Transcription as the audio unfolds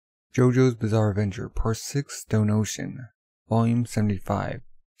JoJo's Bizarre Adventure, Part 6, Stone Ocean, Volume 75,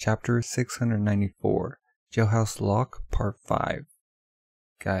 Chapter 694, Jailhouse Lock, Part 5.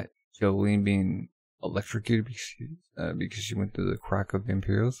 Got Jolene being electrocuted because she went through the crack of the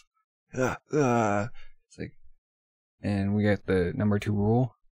Imperials. It's like, and we got the number 2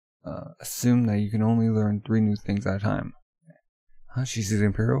 rule. Assume that you can only learn 3 new things at a time. She sees the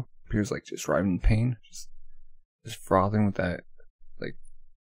Imperial. Imperial's like just writhing in pain, just frothing with that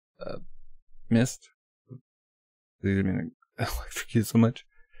mist. They've been electrocuted so much.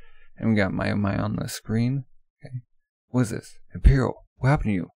 And we got Maya on the screen. Okay. What is this? Imperial, what happened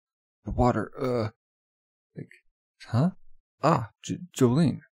to you? The water,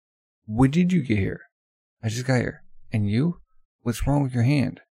 Jolene. When did you get here? I just got here. And you? What's wrong with your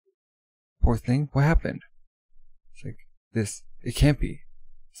hand? Poor thing, what happened? It's like, it can't be.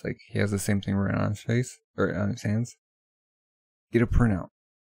 It's like he has the same thing written on his face, or on his hands. Get a printout.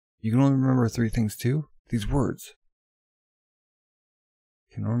 You can only remember 3 things too? These words.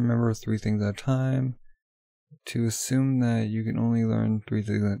 You can only remember 3 things at a time. To assume that you can only learn 3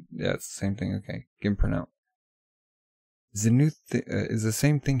 things. Yeah, it's the same thing. Okay, get a printout. Is the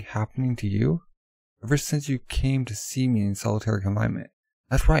same thing happening to you? Ever since you came to see me in solitary confinement.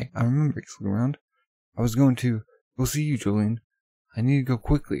 That's right, I remember. He's looking around. I was going to go see you, Jolene. I need to go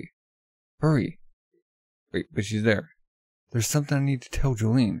quickly. Hurry. Wait, but she's there. There's something I need to tell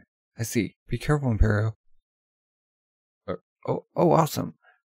Jolene. I see. Be careful, Imperial. Oh, awesome.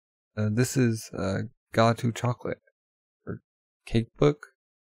 This is Galatu chocolate. Or cake book.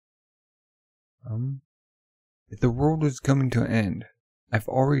 If the world was coming to an end, I've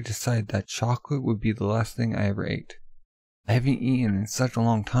already decided that chocolate would be the last thing I ever ate. I haven't eaten in such a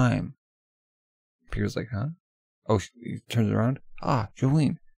long time. Imperial's like, huh? Oh, he turns around.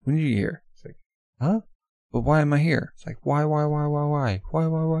 Jolene, when did you get here? It's like, huh? But why am I here? It's like, why? Why?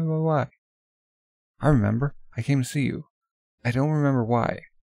 I remember. I came to see you. I don't remember why.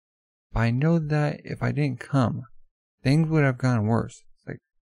 But I know that if I didn't come, things would have gotten worse. It's like,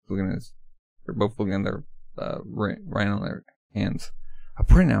 looking at this. They're both looking at their, writing on their hands. A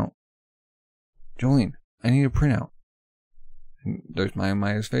printout? Jolene, I need a printout. And there's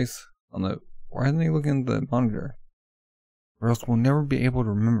Maya's face on the, why aren't they looking at the monitor? Or else we'll never be able to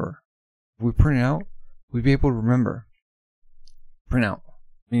remember. If we print it out, we'd be able to remember. Print out.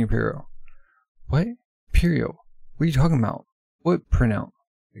 Me Imperial. What? Imperial? What are you talking about? What printout?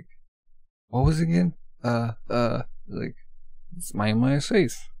 Like, what was it again? Like, it's Maya's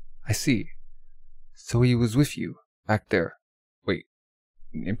face. I see. So he was with you, back there. Wait.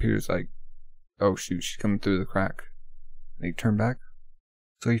 Imperial's like, oh shoot, she's coming through the crack. And he turned back.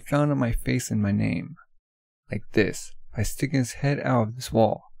 So he found out my face and my name. Like this. By sticking his head out of this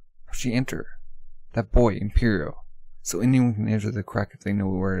wall. How she enter? That boy, Imperial. So anyone can enter the crack if they know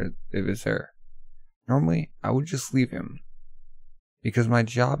where it is there. Normally, I would just leave him. Because my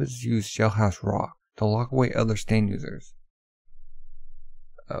job is to use Jailhouse Rock to lock away other stand users.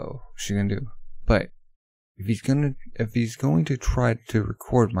 Oh, what's she gonna do? But if he's going to try to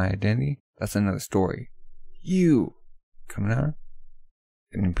record my identity, that's another story. You coming at her?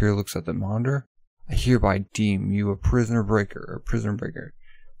 And Imperial looks at the monitor. I hereby deem you a prisoner breaker.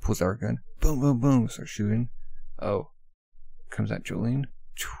 Pulls out her gun. Boom, boom, boom. Starts shooting. Oh. Comes at Jolene.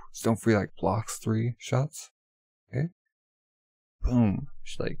 Stone free like blocks 3 shots. Okay. Boom.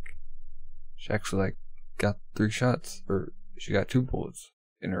 She actually got 3 shots. Or she got 2 bullets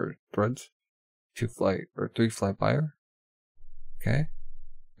in her threads. 3 fly by her. Okay.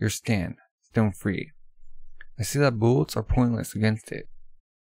 Your scan. Stone free. I see that bullets are pointless against it.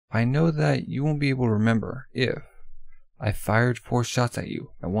 I know that you won't be able to remember if I fired 4 shots at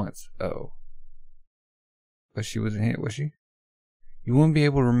you at once. Oh. But she wasn't hit, was she? You won't be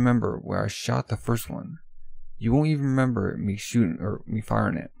able to remember where I shot the first one. You won't even remember me shooting or me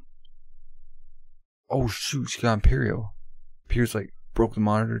firing it. Oh shoot, she got Imperial. Imperial's broke the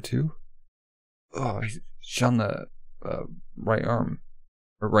monitor too. Oh, he shot on the right arm.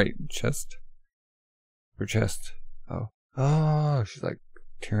 Or right chest. Her chest. Oh. Oh, she's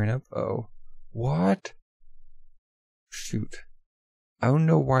tearing up. Oh. What? Shoot. I don't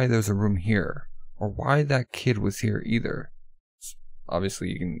know why there's a room here. Or why that kid was here either. Obviously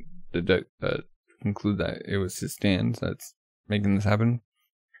you can conclude that it was his stands that's making this happen.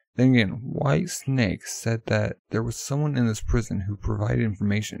 Then again, White Snake said that there was someone in this prison who provided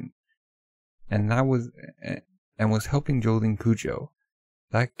information. And was helping Jolene Cujo.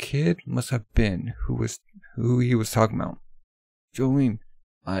 That kid must have been who he was talking about. Jolene,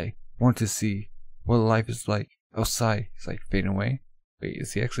 I want to see what life is like outside. He's fading away. Wait,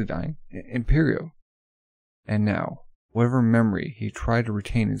 is he actually dying? Imperial. And now, Whatever memory he tried to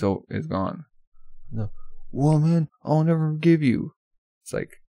retain is gone. The woman, I'll never forgive you. It's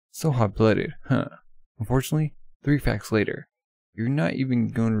like, so hot-blooded, huh? Unfortunately, 3 facts later, you're not even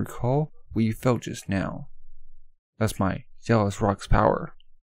going to recall what you felt just now. That's my jealous rock's power.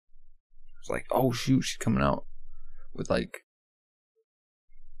 It's like, oh shoot, she's coming out with like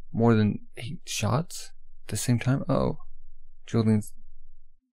more than 8 shots at the same time. Oh, Jolene's,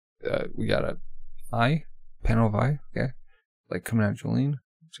 we got a eye, panel of eye, okay, like coming out Jolene.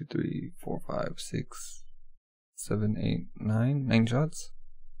 2, 3, 4, 5, 6, 7, 8, 9 shots.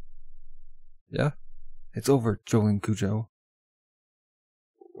 Yeah, it's over, Jolene Cujo.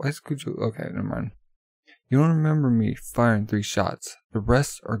 Why is Cujo? Okay, never mind. You don't remember me firing 3 shots. The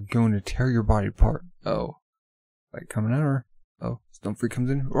rest are going to tear your body apart. Oh, like coming at her. Oh, Stonefree comes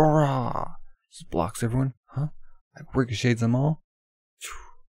in. Rah! Just blocks everyone. Huh? Like ricochets them all.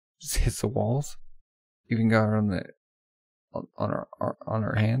 Just hits the walls. Even got her on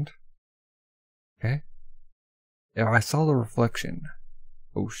her hand. Okay. Yeah, I saw the reflection.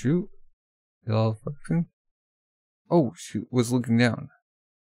 Oh shoot. You saw the reflection? Oh, she was looking down.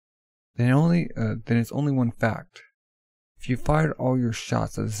 Then it's only one fact. If you fired all your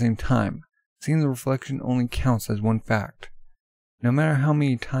shots at the same time, seeing the reflection only counts as one fact. No matter how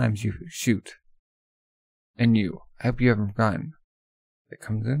many times you shoot. And I hope you haven't forgotten. It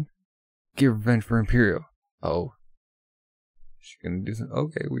comes in. Get revenge for Imperial. Oh. She's gonna do something.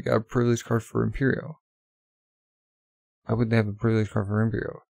 Okay, we got a privilege card for Imperial. Why would they have a privilege card for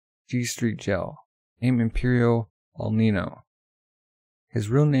Imperial? G Street Gel. Name Imperial El Nino. His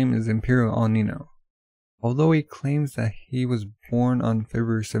real name is Imperial El Nino, although he claims that he was born on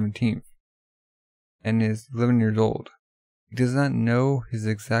February 17th and is 11 years old. He does not know his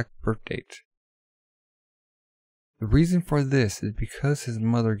exact birth date. The reason for this is because his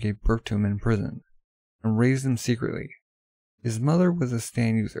mother gave birth to him in prison and raised him secretly. His mother was a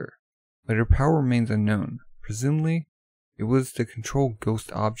stand user, but her power remains unknown. Presumably, it was to control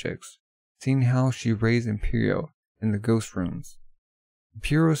ghost objects, seeing how she raised Imperial in the ghost rooms.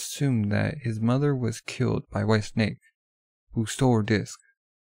 Imperial assumed that his mother was killed by White Snake, who stole her disc.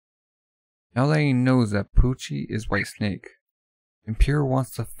 Now that he knows that Poochie is White Snake, Imperial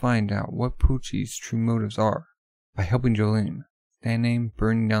wants to find out what Poochie's true motives are by helping Jolene. Stand name,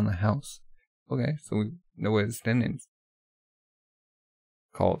 burning down the house. Okay, so we know what his stand name's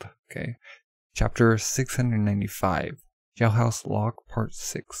called. Okay, chapter 695, Jailhouse Lock, part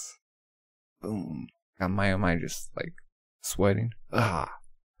 6. Boom. Got my just like sweating. Ah.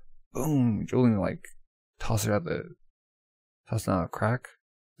 Boom. Jolene like tossing out a crack.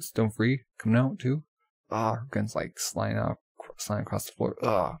 Stonefree coming out too. Ah, her gun's like sliding across the floor.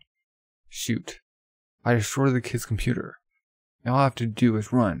 Ah. Shoot. I destroyed the kid's computer. All I have to do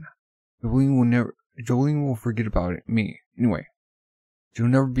is run. Jolene will forget about me. Anyway. She'll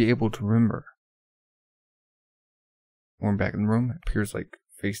never be able to remember. We're back in the room. It appears like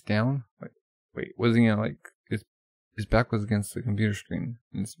face down. Like, wait, was he gonna like his back was against the computer screen.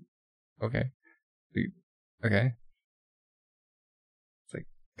 Okay. Okay. It's like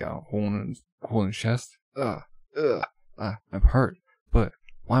got a hole in his chest. I'm hurt. But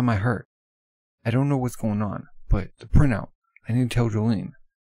why am I hurt? I don't know what's going on. But the printout. I need to tell Jolene.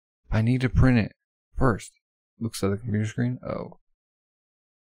 I need to print it first. Looks at the computer screen. Oh.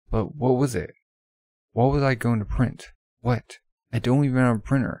 But what was it? What was I going to print? What? I don't even have a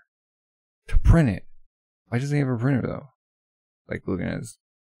printer. To print it. Why doesn't he have a printer though? Like looking at his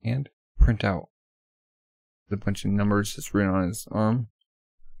hand. Print out. The bunch of numbers just written on his arm.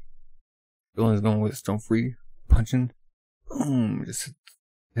 Jolene's going with Stonefree. Punching. Boom. Just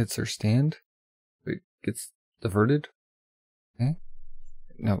hits her stand. It gets diverted. Okay.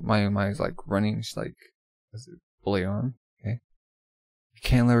 Now my is like running. She's like, has a bully arm. Okay. You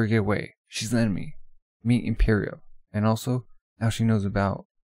can't let her get away. She's an enemy. Meet Imperial. And also, now she knows about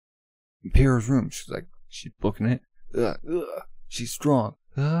Imperial's room. She's booking it. She's strong.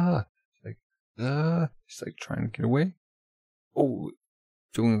 She's like trying to get away. Oh,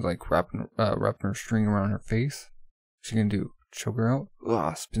 Jolene's like wrapping her string around her face. What's she gonna do? Choke her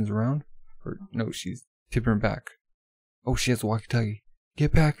out? Spins around. Or no, she's tipping her back. Oh, she has a walkie-talkie.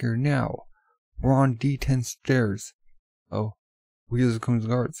 Get back here now. We're on D10 stairs. Oh, wheels comes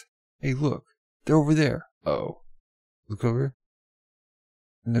guards. Hey, look, they're over there. Oh, look over.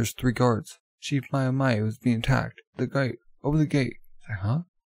 And there's 3 guards. Chief Maya was being attacked. The guy over the gate. It's like, huh?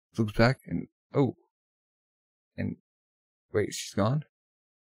 Looks back and oh, and wait, she's gone.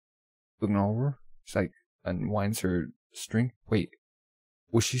 Looking over, she's like unwinds her string. Wait,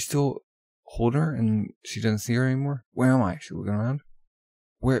 was she still holding her and she doesn't see her anymore? Where am I? She's looking around.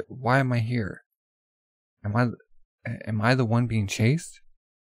 Why am I here? Am I Am I the one being chased?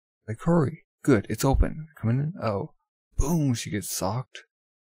 Like, hurry. Good, it's open. Coming in? Oh. Boom, she gets socked.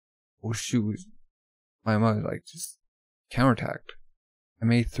 Oh shoot. My mother, like, just counterattacked. I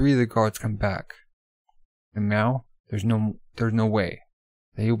made 3 of the guards come back. And now, there's no way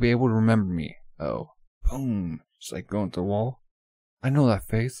that you'll be able to remember me. Oh. Boom. She's like going to the wall. I know that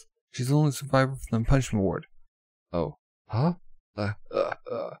face. She's the only survivor from the punishment ward. Oh. Huh? And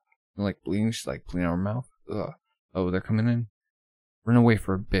like bleeding. She's like bleeding out her mouth. Oh, they're coming in. Run away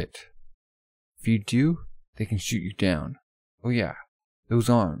for a bit. If you do, they can shoot you down. Oh yeah. Those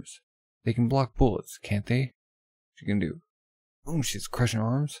arms. They can block bullets, can't they? She can do. Boom, she's crushing her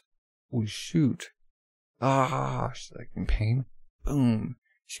arms. Holy shoot. Ah, she's like in pain. Boom.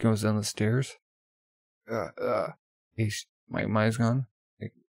 She goes down the stairs. Hey, my mind's gone.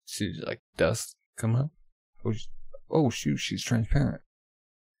 Like, she's like dust coming up. Oh shoot, she's transparent.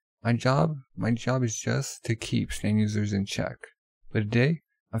 My job is just to keep stand users in check. But today,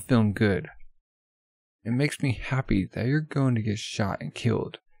 I'm feeling good. It makes me happy that you're going to get shot and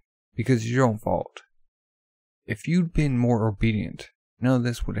killed because it's your own fault. If you'd been more obedient, none of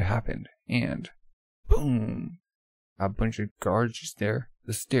this would have happened. And boom, a bunch of guards just there.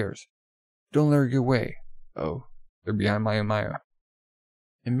 The stairs. Don't let her get away. Oh, they're behind Maya.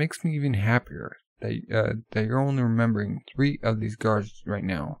 It makes me even happier that you're only remembering 3 of these guards right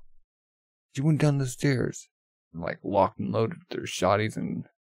now. She went down the stairs, like locked and loaded with their shotties and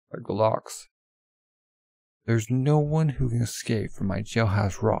their Glocks. There's no one who can escape from my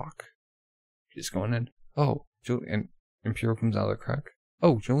jailhouse rock. She's going in. Oh, and Imperial comes out of the crack.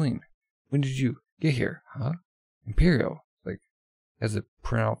 Oh, Jolene, when did you get here? Huh? Imperial, like, has it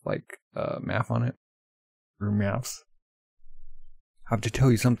print out like math on it? Or maths? I have to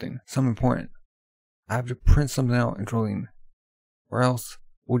tell you something important. I have to print something out in Jolene, or else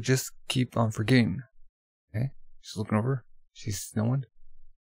we'll just keep on forgetting. Okay? She's looking over. She's knowing.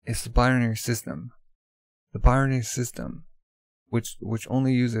 It's the binary system. The binary system, which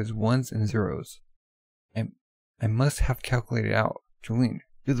only uses 1s and 0s. And I must have calculated out. Jolene,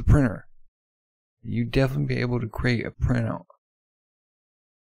 you're the printer. You definitely be able to create a printout.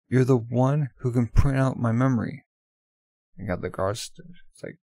 You're the one who can print out my memory. I got the guards. It's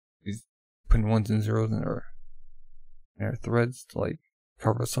like he's putting 1s and 0s in her threads to like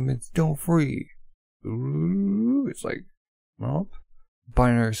cover something. It's don't free. Ooh, it's like, well,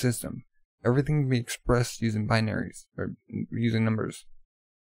 binary system. Everything can be expressed using binaries, or using numbers.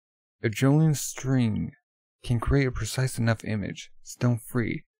 A Jolene string can create a precise enough image, stone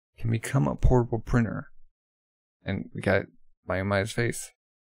free, can become a portable printer. And we got Maya's face.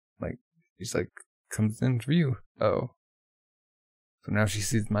 Like, she's like, comes into view. Oh. So now she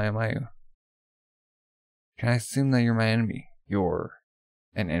sees Maya. Can I assume that you're my enemy? You're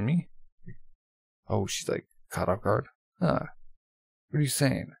an enemy? Oh, she's like, caught off guard. Huh. What are you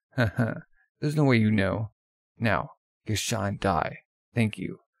saying? Haha. There's no way you know. Now, get shot and die. Thank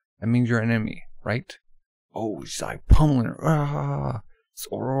you. That means you're an enemy, right? Oh, she's like pummeling her. Ah, it's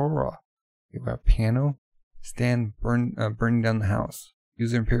Aurora. You got a piano. Stand burning down the house.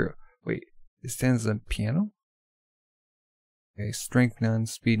 User Imperial. Wait, it stands as a piano? Okay, strength none,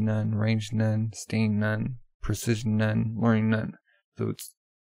 speed none, range none, stain none, precision none, learning none. So it's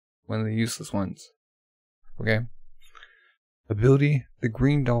one of the useless ones. Okay. Ability: the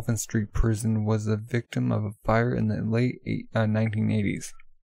Green Dolphin Street prison was the victim of a fire in the late 1980s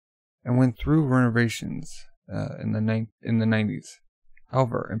and went through renovations in the 90s.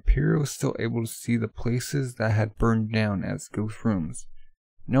 However, Imperial is still able to see the places that had burned down as ghost rooms.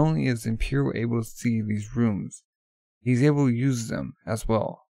 Not only is Imperial able to see these rooms, he's able to use them as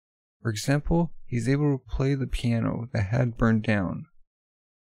well. For example, he's able to play the piano that had burned down,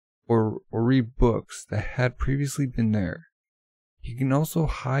 or read books that had previously been there. He can also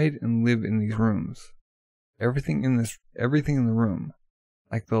hide and live in these rooms. Everything in the room,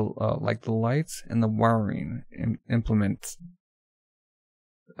 like the lights and the wiring implements.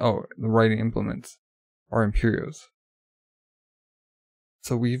 Oh, the writing implements are Imperials.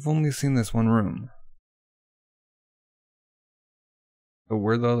 So we've only seen this one room. But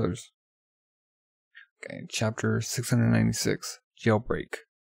where are the others? Okay, chapter 696, Jailbreak.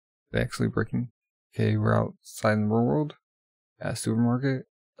 They actually breaking. Okay, we're outside in the real world. At a supermarket.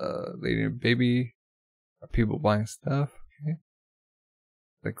 Lady and baby. People buying stuff. Okay.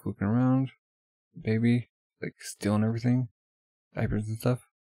 Like looking around. Baby. Like stealing everything. Diapers and stuff.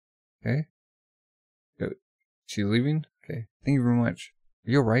 Okay. She's leaving? Okay. Thank you very much.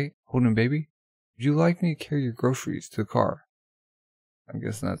 Are you alright? Holding a baby? Would you like me to carry your groceries to the car? I'm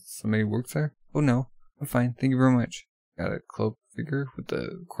guessing that's somebody who works there? Oh no. I'm fine. Thank you very much. Got a cloak figure with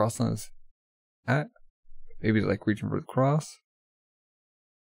the cross on his hat. Baby's like reaching for the cross.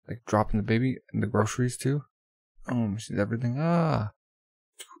 Like dropping the baby and the groceries too. Oh, she's everything. Ah.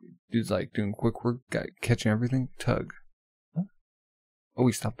 Dude's like doing quick work, catching everything. Tug. Huh? Oh,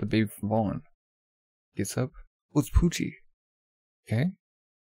 he stopped the baby from falling. Gets up. Oh, it's Poochie. Okay.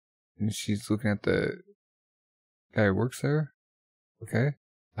 And she's looking at the guy who works there. Okay.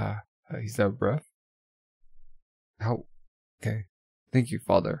 He's out of breath. How? Okay. Thank you,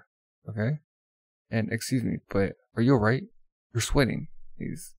 Father. Okay. And excuse me, but are you alright? You're sweating.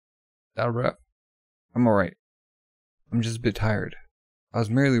 He's out of breath. I'm alright. I'm just a bit tired. I was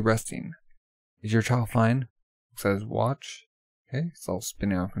merely resting. Is your child fine? Looks at his watch. Okay. It's all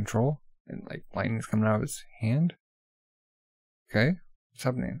spinning out of control. And like lightning's coming out of his hand. Okay. What's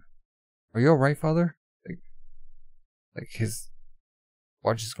happening? Are you alright, Father? Like his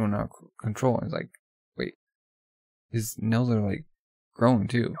watch is going out of control. And it's like, wait. His nails are like growing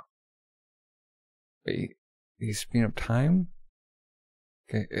too. Wait. He's speeding up time?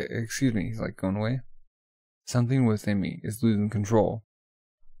 Okay, excuse me. He's like going away. Something within me is losing control.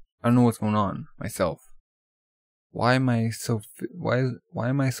 I don't know what's going on myself. Why am I so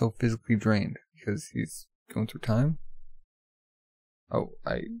physically drained? Because he's going through time? Oh,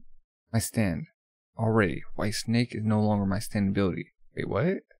 my stand. Already, White Snake is no longer my stand ability. Wait,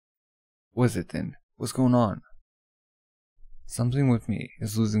 what? What is it then? What's going on? Something with me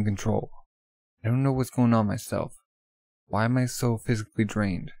is losing control. I don't know what's going on myself. Why am I so physically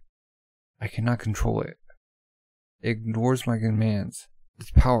drained? I cannot control it. It ignores my commands.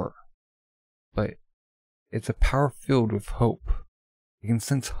 It's power. But it's a power filled with hope. I can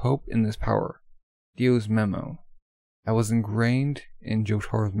sense hope in this power. Dio's memo. That was ingrained in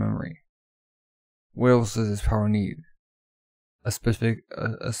Jotaro's memory. What else does this power need? A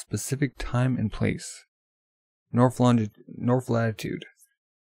specific time and place. North latitude.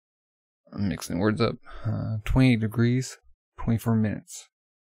 I'm mixing words up. 28 degrees, 24 minutes.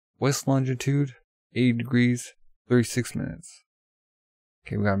 West longitude, 80 degrees, 36 minutes.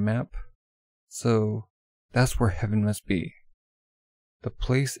 Okay, we got a map. So, that's where heaven must be. The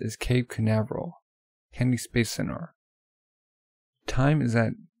place is Cape Canaveral, Kennedy Space Center. Time is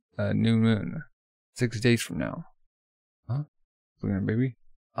at new moon, 6 days from now. Huh? Looking at baby?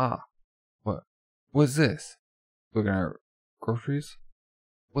 Ah, what? What's this? Looking at our groceries?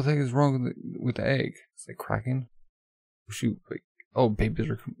 What the heck is wrong with the egg? It's like cracking. Oh, shoot, wait. Oh,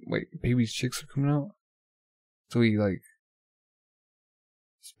 baby's chicks are coming out? So he like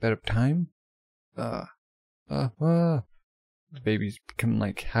sped up time? The baby's becoming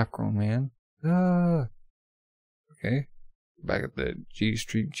like half grown man. Okay. Back at the G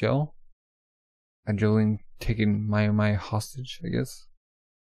Street jail. And Jolene taking Maya hostage, I guess.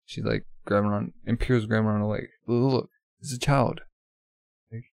 She's like grabbing on, Imperial's grabbing on her leg. Look, it's a child.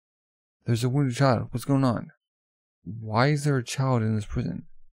 Like, there's a wounded child. What's going on? Why is there a child in this prison?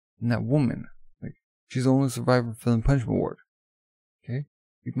 And that woman, like, she's the only survivor from the punishment ward. Okay?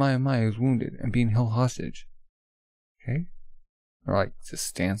 Maya is wounded and being held hostage. Okay? Or like, just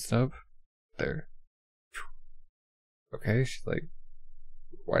stands up. There. Okay, she's like,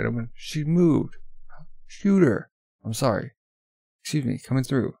 wide open. She moved. Shoot her. I'm sorry. Excuse me, coming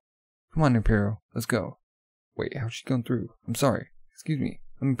through. Come on, Imperial. Let's go. Wait, how's she going through? I'm sorry. Excuse me.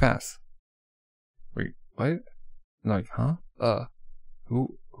 Let me pass. Wait, what? Like, huh?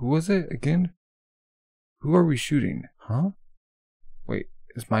 Who was it again? Who are we shooting? Huh? Wait,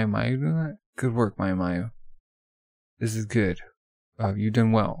 is Maya doing that? Good work, Maya. This is good. You've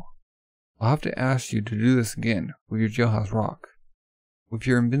done well. I'll have to ask you to do this again with your jailhouse rock. With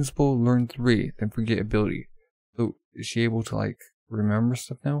your invincible learn 3, then forget ability. So, is she able to, like, remember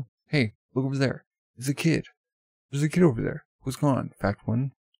stuff now? Hey, look over there. There's a kid. There's a kid over there. What's going on? Fact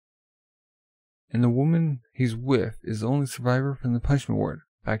 1. And the woman he's with is the only survivor from the punishment ward.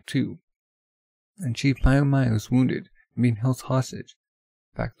 Fact 2. And Chief Maya was wounded and being held hostage.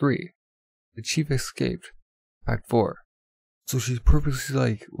 Fact 3. The chief escaped. Fact 4. So she's purposely,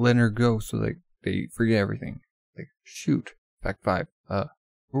 like, letting her go so, like, they forget everything. Like, shoot. Fact 5. Where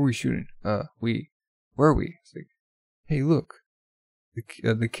are we shooting? Where are we? It's like, hey, look.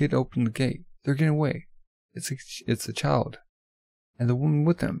 The kid opened the gate. They're getting away. It's a child. And the woman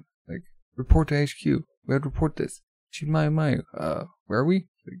with them. Like, report to HQ. We have to report this. Chief Maya. Where are we?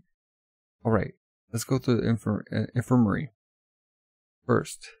 Like, alright. Let's go to the infirmary.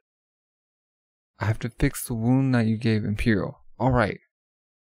 First, I have to fix the wound that you gave Imperial. Alright.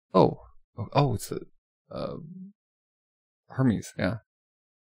 Oh, it's a, Hermes, yeah.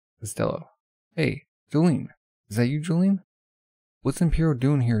 Costello. Hey, Jolene. Is that you, Jolene? What's Imperial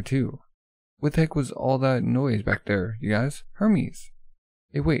doing here, too? What the heck was all that noise back there, you guys? Hermes.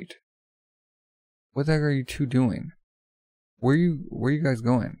 Hey, wait. What the heck are you two doing? Where are you guys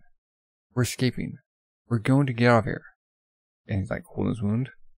going? We're escaping. We're going to get out of here. And he's like holding his wound.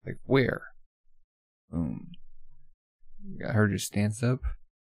 Like, where? Boom. Got her just stands up.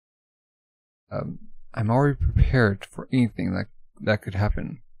 I'm already prepared for anything that could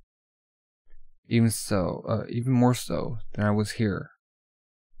happen. Even more so than I was here.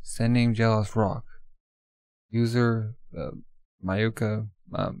 Send name Jealous Rock. User Mayuka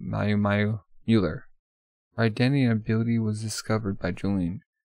Mayu Mueller. Her identity and ability was discovered by Julian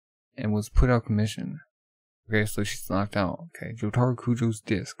and was put out of commission. Okay, so she's knocked out. Okay, Jotaro Kujo's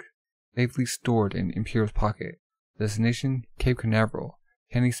disc, safely stored in Imperial's pocket. Destination: Cape Canaveral,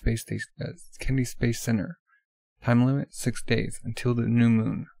 Kennedy Space Center. Time limit: 6 days until the new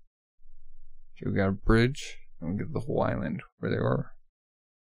moon. Okay, we got a bridge, and we get the whole island where they are.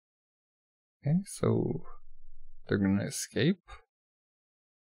 Okay, so they're gonna escape.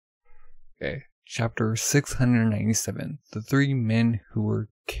 Okay, chapter 697: The three men who were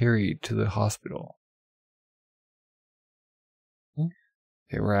carried to the hospital.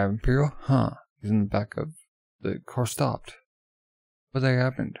 Okay, we're at Imperial. Huh? He's in the back of the car. Stopped. What the heck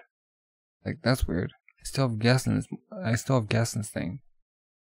happened? Like, that's weird. I still have gas in this thing.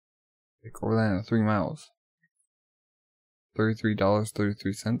 Like, Orlando, 3 miles.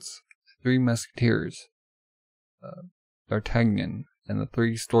 $33.33. 3 musketeers. D'Artagnan and the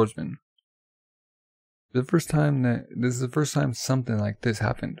 3 swordsmen. This is the first time something like this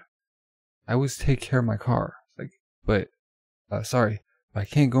happened. I always take care of my car. Like, sorry, but I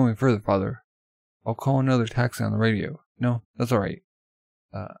can't go any further, Father. I'll call another taxi on the radio. No, that's alright.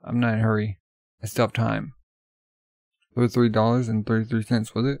 I'm not in a hurry. I still have time.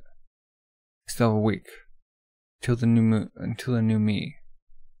 $33.33, was it? I still have a week. Until the new me.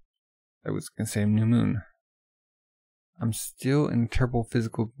 I was gonna say new moon. I'm still in a terrible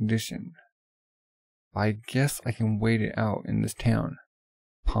physical condition. I guess I can wait it out in this town.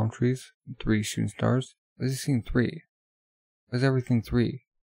 Palm trees, 3 shooting stars. Why is he seeing 3? Why is everything 3?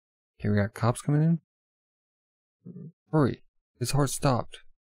 Okay, we got cops coming in. Hurry! His heart stopped.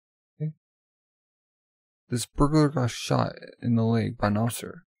 Okay. This burglar got shot in the leg by an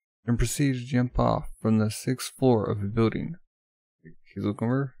officer and proceeded to jump off from the 6th floor of a building. He's looking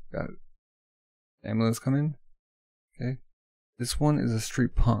over. Got ambulance coming. Okay. This one is a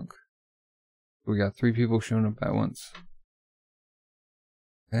street punk. We got 3 people showing up at once.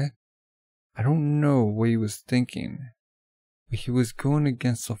 Okay. I don't know what he was thinking, but he was going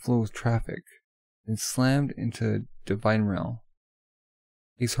against the flow of traffic and slammed into a dividing rail.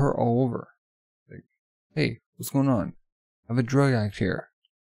 He's hurt all over. Like, hey, what's going on? I have a drug addict here.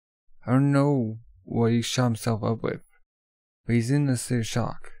 I don't know what he shot himself up with, but he's in a state of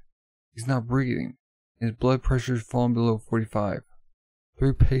shock. He's not breathing. His blood pressure is falling below 45.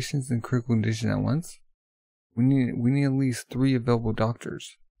 3 patients in critical condition at once? We need at least 3 available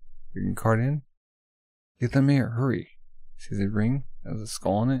doctors. We can cart in? Get them here, hurry. Sees a ring that has a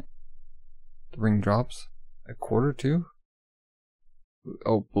skull on it. The ring drops. A quarter too?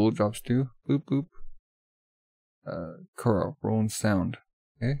 Oh, bullet drops too. Boop boop. Kuro, rolling sound.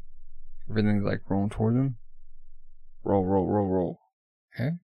 Okay? Everything's like rolling towards him. Roll, roll, roll, roll.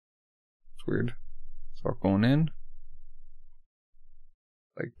 Okay? It's weird. Start going in.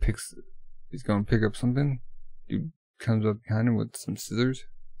 Like he's going to pick up something. Dude comes up behind him with some scissors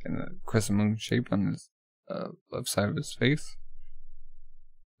and a crescent moon shape on his left side of his face.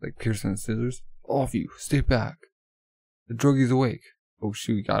 Like piercing the scissors. All of you, stay back. The druggie's awake. Oh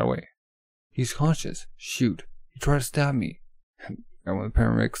shoot, he got away. He's conscious. Shoot. He tried to stab me. Got one of the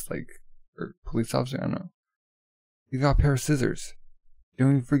paramedics, or police officer, I don't know. He got a pair of scissors.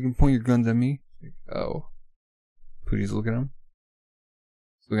 Don't even freaking point your guns at me. Like, oh. Pootie's looking at him.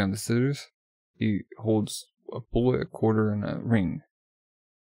 He's looking at the scissors. He holds a bullet, a quarter, and a ring.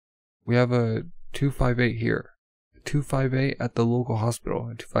 We have a 258 here. A 258 at the local hospital.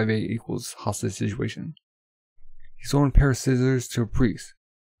 A 258 equals hostage situation. He's throwing a pair of scissors to a priest,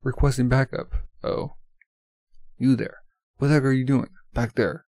 requesting backup. Oh. You there. What the heck are you doing? Back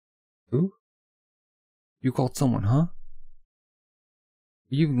there. Who? You called someone, huh?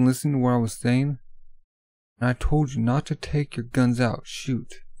 You even listened to what I was saying? And I told you not to take your guns out.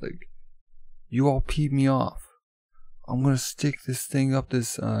 Shoot. Like, you all peed me off. I'm gonna stick this thing up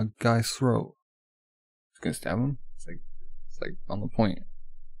this guy's throat. He's gonna stab him? It's like on the point.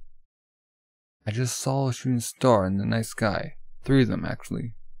 I just saw a shooting star in the night sky. 3 of them,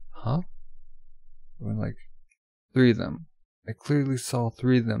 actually. Huh? Or like 3 of them. I clearly saw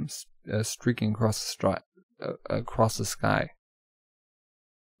 3 of them streaking across the sky.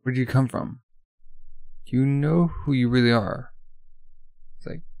 Where did you come from? Do you know who you really are? It's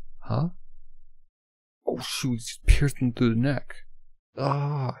like, huh? Oh shoot, he just pierced him through the neck.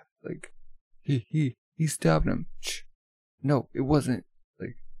 Ah, like, he stabbed him. No, it wasn't,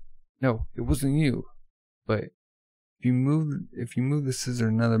 like, no, it wasn't you. But if you move the scissor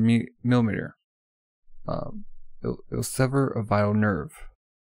another millimeter, it'll sever a vital nerve.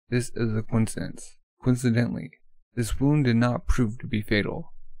 This is a coincidence. Coincidentally, this wound did not prove to be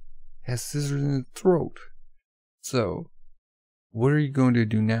fatal. It has scissors in the throat. So, what are you going to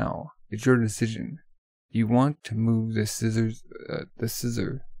do now? It's your decision. Do you want to move the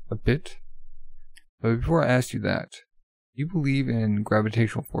scissor a bit? But before I ask you that, do you believe in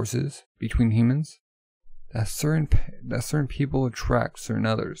gravitational forces between humans? That certain people attract certain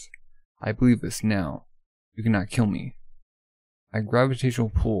others. I believe this now. You cannot kill me. My gravitational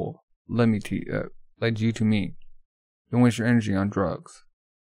pull led you to me. Don't waste your energy on drugs.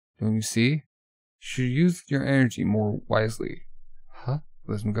 Don't you see? You should use your energy more wisely. Huh?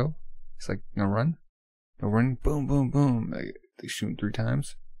 Let him go? It's like, you gonna run? No run? Boom, boom, boom. They shoot him 3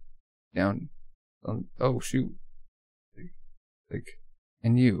 times. Down. Oh, shoot.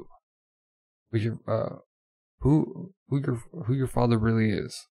 And you. With your, who your father really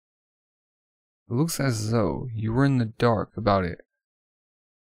is. It looks as though you were in the dark about it.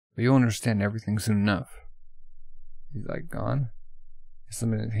 But you'll understand everything soon enough. He's like gone. Has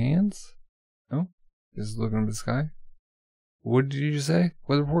some in his hands? No? Just looking up at the sky? What did you just say?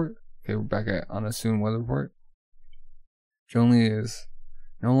 Weather report? Okay, we're back at unassumed weather report. Jolene is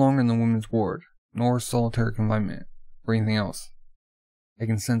no longer in the women's ward, nor solitary confinement, or anything else. I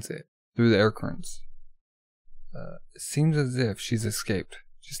can sense it through the air currents. It seems as if she's escaped.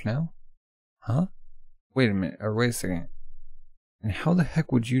 Just now? Huh? Wait a second. And how the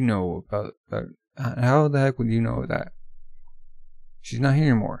heck would you know about how the heck would you know that? She's not here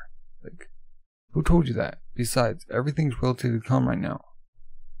anymore. Like, who told you that? Besides, everything's relatively calm right now.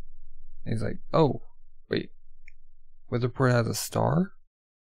 And he's like, oh, wait. Weather report has a star?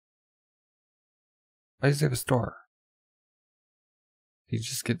 Why does it have a star? Did you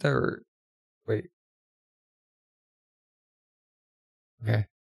just get that or wait? Okay.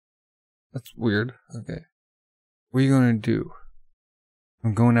 That's weird. Okay. What are you gonna do?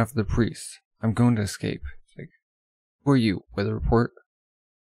 I'm going after the priest. I'm going to escape. It's like, who are you? Weather report?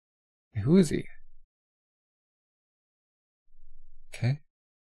 Who is he? Okay.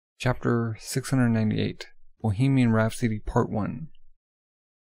 Chapter 698. Bohemian Rhapsody Part 1.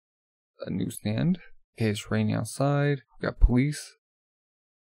 A newsstand. Okay, it's raining outside. We got police.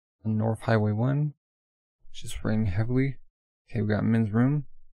 On North Highway 1. It's just raining heavily. Okay, we got men's room.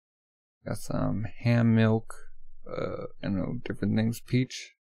 Got some ham, milk, different things.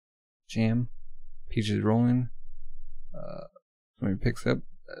 Peach, jam, peaches rolling. Somebody picks up.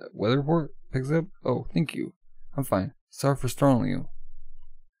 Weather report picks up. Oh, thank you. I'm fine. Sorry for startling you.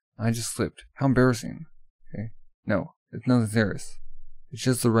 I just slipped. How embarrassing. Okay. No, it's nothing serious. It's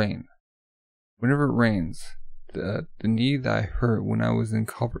just the rain. Whenever it rains, the knee that I hurt when I was in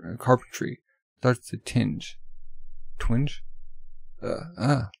carpentry starts to tinge. Twinge?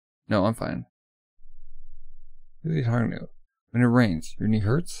 No, I'm fine. Who are you talking to? When it rains, your knee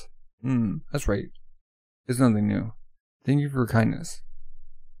hurts? That's right. It's nothing new. Thank you for your kindness.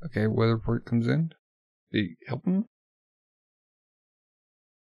 Okay, weather report comes in. Did you help him?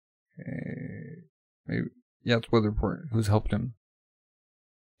 Okay. Maybe. Yeah, it's weather report. Who's helped him?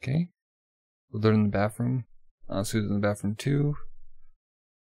 Okay. Well, they're in the bathroom. Sue's in the bathroom too.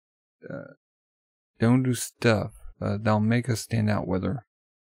 Don't do stuff that'll make us stand out, Weather.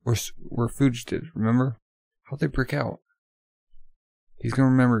 We're fugitives, remember? How'd they break out? He's gonna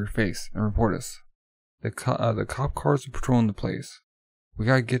remember your face and report us. The cop cars are patrolling the place. We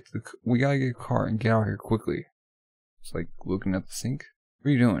gotta get a car and get out here quickly. It's like looking at the sink. What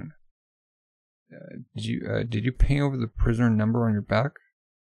are you doing? Did you paint over the prisoner number on your back?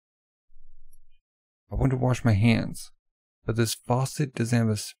 I want to wash my hands, but this faucet doesn't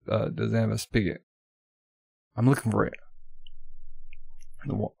have a spigot. I'm looking for it.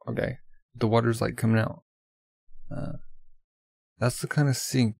 Okay, the water's like coming out. That's the kind of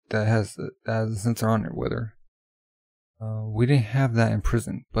sink that has a sensor on it. Weather. We didn't have that in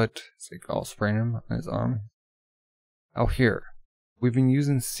prison, but it's like all spraying him on his arm. Out here, we've been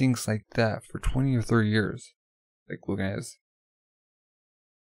using sinks like that for 20 or 30 years. Like looking at his.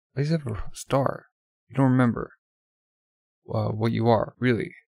 Why does he have a star? You don't remember what you are,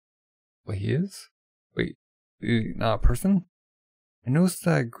 really. What he is? Wait, not a person? I noticed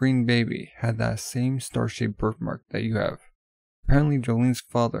that green baby had that same star-shaped birthmark that you have. Apparently Jolene's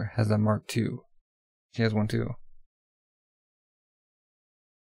father has that mark too. She has one too.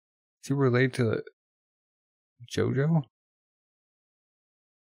 Is he related to JoJo?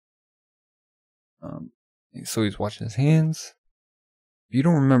 So he's watching his hands. If you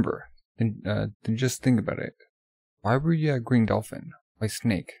don't remember, then just think about it. Why were you at Green Dolphin? Why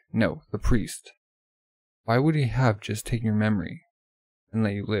Snake? No, the priest. Why would he have just taken your memory and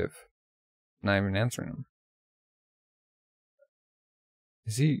let you live? Not even answering him.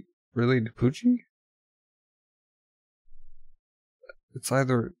 Is he related to Poochie? It's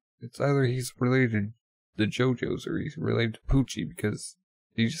either he's related to the JoJo's or he's related to Poochie, because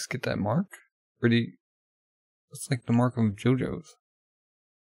did you just get that mark? Or did he... It's like the mark of JoJo's.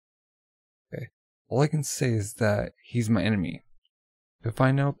 Okay. All I can say is that he's my enemy. To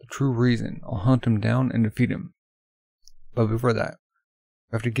find out the true reason, I'll hunt him down and defeat him. But before that,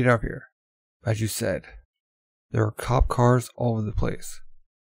 I have to get out of here. As you said, there are cop cars all over the place.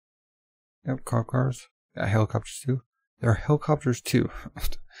 Yep, cop cars. Yeah, helicopters too. There are helicopters too.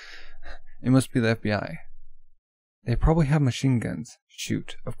 It must be the FBI. They probably have machine guns.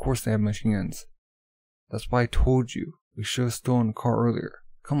 Shoot, of course they have machine guns. That's why I told you we should have stolen a car earlier.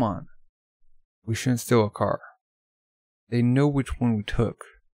 Come on. We shouldn't steal a car. They know which one we took,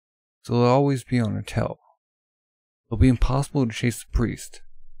 so they'll always be on our tail. It'll be impossible to chase the priest.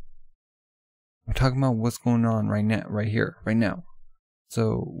 I'm talking about what's going on right now, right here, right now.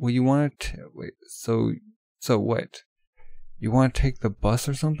 So, what you want to wait? So what? You want to take the bus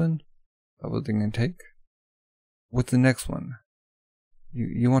or something? That what they're gonna take? What's the next one?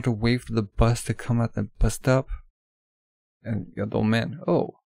 You want to wait for the bus to come at the bus stop? And the old man,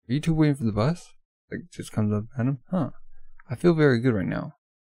 oh, are you two waiting for the bus? Like, just comes up at him, huh? I feel very good right now.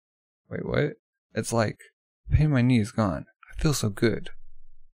 Wait, what? It's like, the pain in my knee is gone. I feel so good.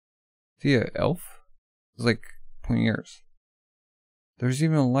 See a elf? It's like 20 years. There's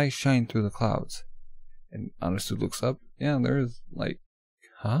even a light shining through the clouds. And Anasu looks up. Yeah, there is, like,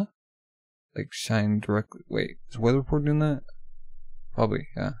 huh? Like, shining directly. Wait, is weather report doing that? Probably,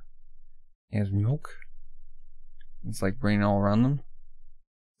 yeah. He has milk. It's like raining all around them.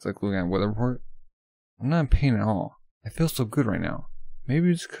 It's like looking at weather report. I'm not in pain at all. I feel so good right now. Maybe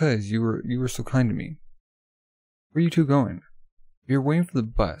it's because you were so kind to me. Where are you two going? If you're waiting for the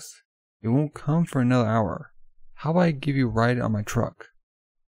bus, it won't come for another hour. How about I give you a ride on my truck?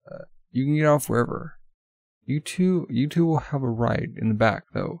 You can get off wherever. You two will have a ride in the back,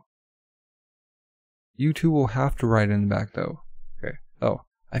 though. You two will have to ride in the back, though. Okay. Oh,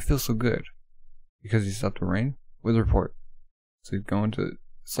 I feel so good. Because he stopped the rain? Weather report. So he's going to...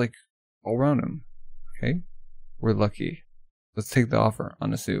 It's like all around him. Okay? We're lucky. Let's take the offer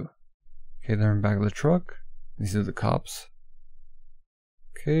on Anasu. Okay, they're in the back of the truck. These are the cops.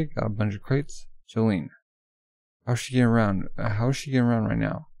 Okay, got a bunch of crates. Jolene. How's she getting around? How is she getting around right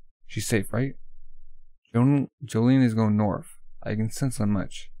now? She's safe, right? Jolene is going north. I can sense that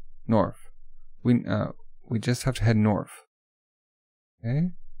much. North. We just have to head north.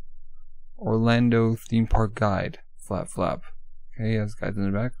 Okay? Orlando theme park guide. Flap flap. Okay, has guides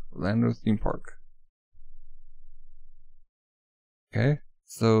in the back. Orlando theme park. Okay,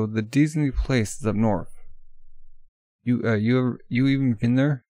 so the Disney place is up north. You even been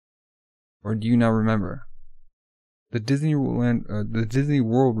there? Or do you not remember? The Disney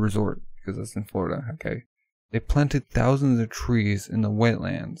World Resort, because that's in Florida, okay. They planted thousands of trees in the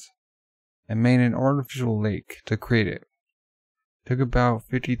wetlands and made an artificial lake to create it. It took about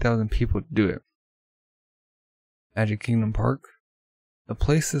 50,000 people to do it. Magic Kingdom Park. The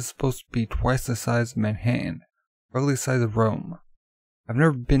place is supposed to be twice the size of Manhattan, roughly the size of Rome. I've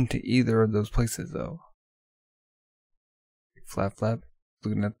never been to either of those places though. Flap flap,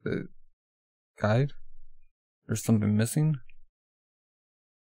 looking at the guide. There's something missing.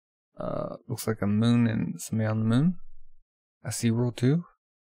 Looks like a moon and somebody on the moon. A SeaWorld too.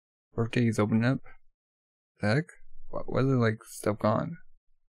 Birthday's opening up. The heck? Weather like stuff gone.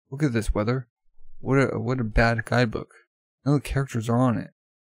 Look at this weather. What a bad guidebook. None of the characters are on it.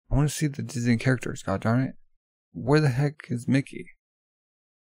 I want to see the Disney characters, god darn it. Where the heck is Mickey?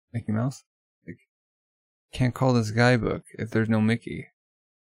 Mickey Mouse? Like, can't call this guidebook if there's no Mickey.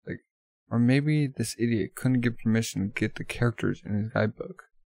 Like, or maybe this idiot couldn't get permission to get the characters in his guidebook.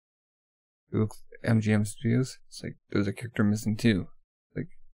 It looks MGM Studios. It's like there's a character missing too. Like,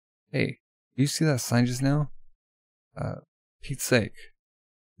 hey, you see that sign just now? Pete's sake,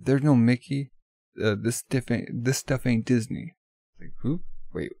 if there's no Mickey. This stuff ain't Disney. Like who?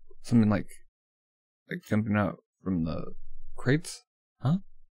 Wait, something like jumping out from the crates? Huh?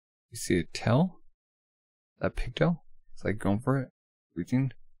 You see a tail? That pigtail? It's like going for it,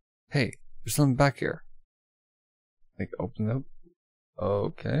 reaching. Hey, there's something back here. Like open up.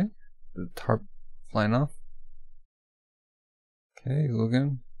 Okay, the tarp flying off. Okay,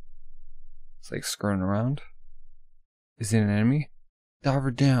 looking. It's like skirting around. Is it an enemy? Dive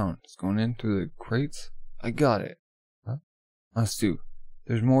her down. It's going in through the crates. I got it. Huh? Stu,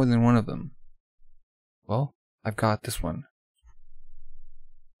 there's more than one of them. Well, I've got this one.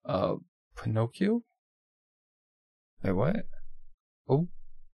 Pinocchio? Wait, what? Oh,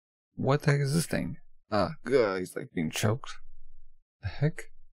 what the heck is this thing? He's like being choked. The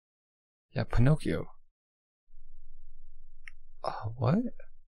heck? Yeah, Pinocchio. What?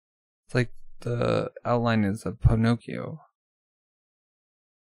 It's like the outline is of Pinocchio.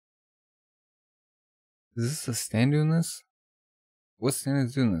 Is this a stand doing this? What stand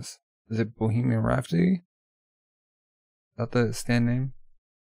is doing this? Is it Bohemian Rhapsody? Is that the stand name?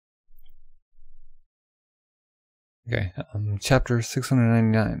 Okay, chapter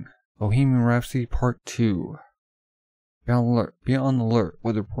 699. Bohemian Rhapsody Part 2. Be on the alert.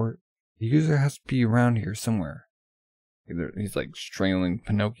 Weather report. The user has to be around here somewhere. He's like strangling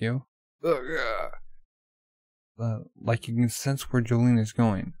Pinocchio. Like you can sense where Jolene is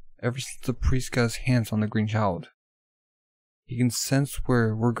going. Ever since the priest got his hands on the green child. He can sense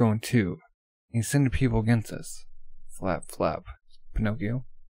where we're going too. And he's sending people against us. Flap, flap. Pinocchio.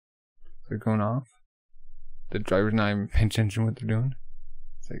 They're going off. The driver's not even paying attention to what they're doing.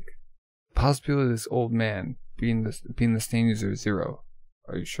 It's like, the possibility of this old man being the stand user is 0.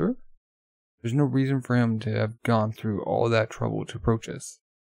 Are you sure? There's no reason for him to have gone through all that trouble to approach us.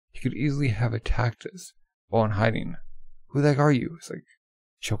 He could easily have attacked us while in hiding. Who the heck are you? It's like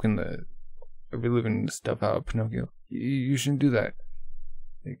choking the reliving the stuff out of Pinocchio. You shouldn't do that.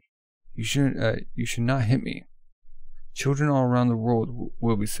 Like, you should not hit me. Children all around the world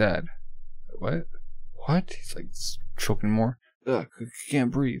will be sad. What? What? He's like choking more. Can't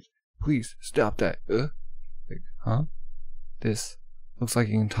breathe. Please stop that. Like, huh? This looks like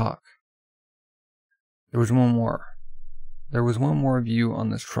he can talk. There was one more. There was one more of you on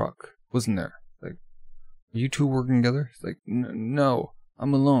this truck, wasn't there? Like, are you two working together? It's like, no,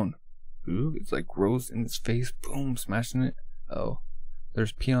 I'm alone. Ooh, it's like grows in his face, boom, smashing it. Oh,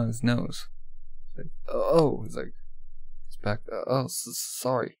 there's pee on his nose. It's like, it's like, it's back.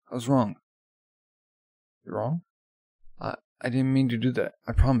 Sorry, I was wrong. You're wrong? I didn't mean to do that.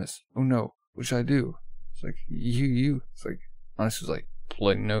 I promise. Oh no, what should I do? It's like, you. It's like, honestly, it's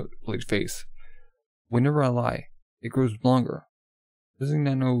like, bloody face. Whenever I lie, it grows longer. Doesn't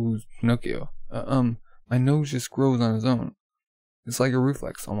that know who's Pinocchio? My nose just grows on its own. It's like a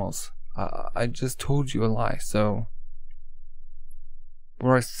reflex, almost. I just told you a lie, so...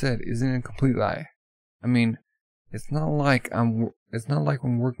 What I said isn't a complete lie. I mean, it's not like I'm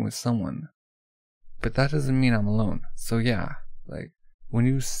working with someone. But that doesn't mean I'm alone. So yeah, like, when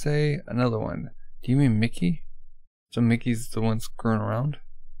you say another one, do you mean Mickey? So Mickey's the one screwing around?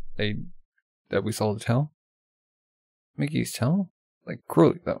 That we saw the tail? Mickey's tail? Like,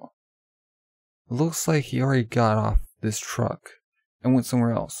 curly though. It looks like he already got off this truck and went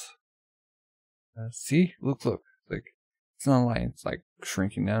somewhere else. See? Look. Like, it's not lying. It's like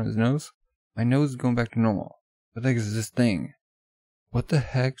shrinking down his nose. My nose is going back to normal. What the heck is this thing? What the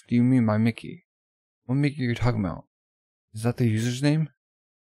heck do you mean by Mickey? What Mickey are you talking about? Is that the user's name?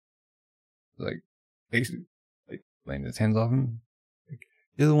 Like, basically, like, laying his hands off him? Like,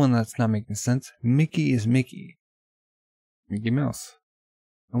 you're the one that's not making sense. Mickey is Mickey. Mickey Mouse.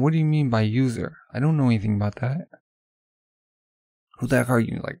 And what do you mean by user? I don't know anything about that. Who the heck are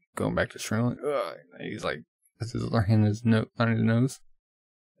you? Like, going back to Shrill? He's like, puts his other hand on his nose.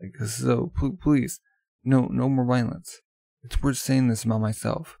 Like, so, please, no more violence. It's worth saying this about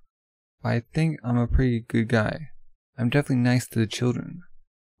myself. But I think I'm a pretty good guy. I'm definitely nice to the children.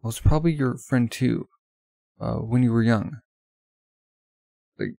 I was probably your friend too, when you were young.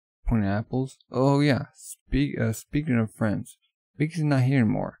 Like, pointing at apples? Oh yeah, speaking of friends, Mickey's not here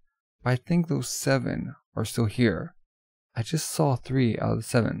anymore. But I think those 7 are still here. I just saw 3 out of the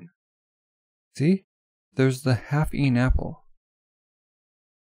 7. See? There's the half-eaten apple.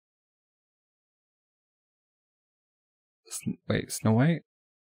 Wait, Snow White?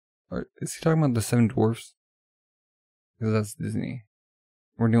 Or is he talking about the 7 dwarfs? Because that's Disney.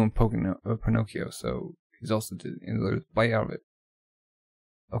 We're doing Pinocchio, so he's also Disney. And there's a bite out of it.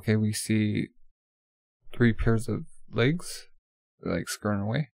 Okay, we see 3 pairs of legs. They're like skirting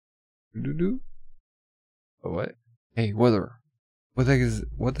away. Doo-doo-doo. Oh, what? Hey, Weather. What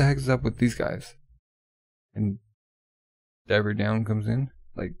the heck is up with these guys? And Diver Down comes in,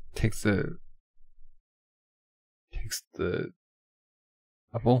 like takes the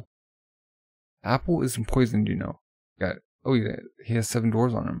apple. Apple isn't poisoned, you know. Oh yeah, he has 7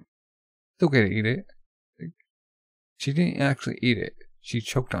 doors on him. It's okay to eat it. Like, she didn't actually eat it. She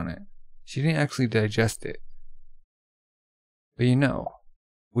choked on it. She didn't actually digest it. But you know,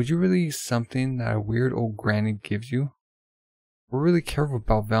 would you really eat something that a weird old granny gives you? We're really careful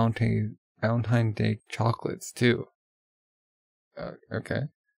about Valentine's Valentine's Day chocolates, too. Okay.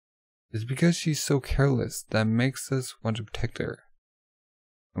 It's because she's so careless that makes us want to protect her.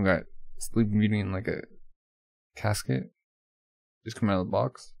 I've got Sleeping Beauty in like a casket. Just come out of the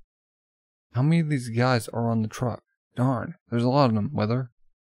box. How many of these guys are on the truck? Darn, there's a lot of them, Weather.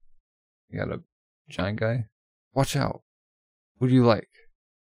 You got a giant guy. Watch out. Who do you like?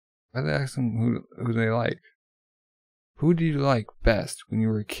 Why they ask them who they like? Who did you like best when you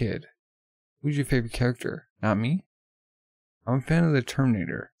were a kid? Who's your favorite character? Not me? I'm a fan of the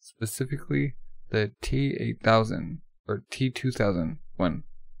Terminator, specifically the T-8000 or T-2000 one.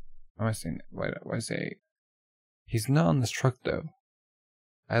 Why am I saying it? Why say 8? He's not on this truck though.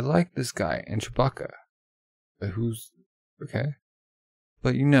 I like this guy and Chewbacca. But who's... okay.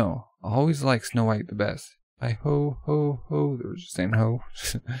 But you know, I always like Snow White the best. I ho ho ho. They were just saying ho.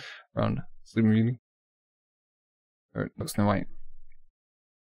 Around Sleeping Beauty. Or no, Snow White.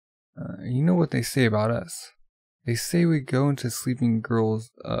 You know what they say about us. They say we go into sleeping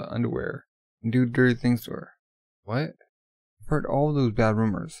girls' underwear and do dirty things to her. What? I've heard all those bad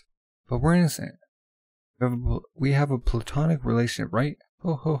rumors. But we're innocent. We have a platonic relationship, right?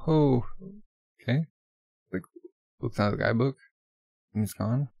 Ho ho ho. Okay. Like, looks out of the guidebook. And he's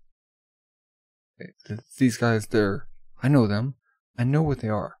gone. These guys, I know them. I know what they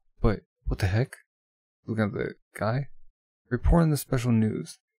are. But, what the heck? Look at the guy. Reporting the special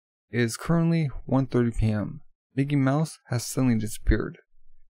news. It is currently 1:30 p.m. Mickey Mouse has suddenly disappeared.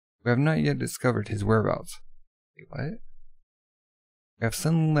 We have not yet discovered his whereabouts. Wait, what? He has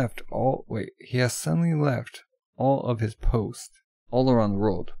suddenly left all of his posts all around the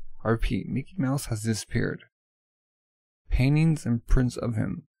world. I repeat, Mickey Mouse has disappeared. Paintings and prints of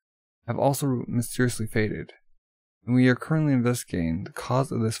him have also mysteriously faded, and we are currently investigating the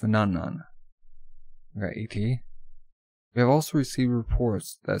cause of this phenomenon. We got ET. We have also received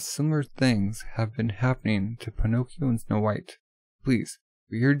reports that similar things have been happening to Pinocchio and Snow White. Please,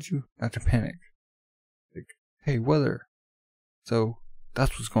 we urge you not to panic. Like, hey, Weather. So,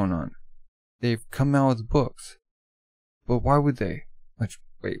 that's what's going on. They've come out with books. But why would they?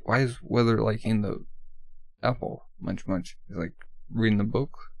 Wait, why is Weather liking the apple? Munch. He's like reading the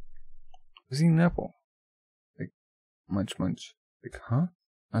book. He's eating an apple. Like, munch. Like, huh?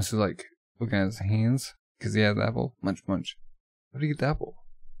 I was like looking at his hands. Because he has the apple. Munch. How do you get the apple?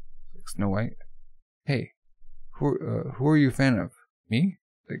 Like Snow White. Hey, who are you a fan of? Me?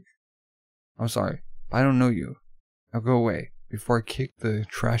 Like, I'm sorry, but I don't know you. Now go away before I kick the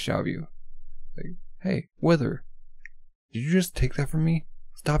trash out of you. Like, hey, Weather, did you just take that from me?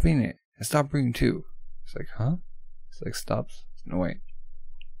 Stop eating it and stop bringing too. It's like, huh? It's like stops. Snow White.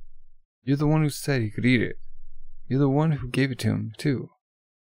 You're the one who said he could eat it. You're the one who gave it to him too.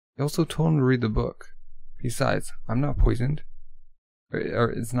 You also told him to read the book. Besides, I'm not poisoned.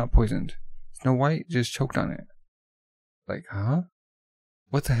 Or it's not poisoned. Snow White just choked on it. Like, huh?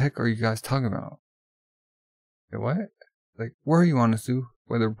 What the heck are you guys talking about? Wait, what? Like, where are you, Anasu?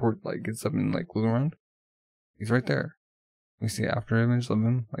 Where the report, like, gets up and, like, look around? He's right there. We see the after image of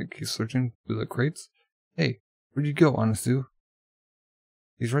him, like, he's searching through the crates. Hey, where'd you go, Anasu?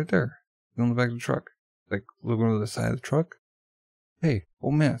 He's right there. He's on the back of the truck. Like, looking over the side of the truck. Hey,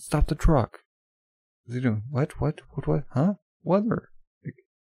 old man, stop the truck. What's he doing? What? Huh? Weather. Like,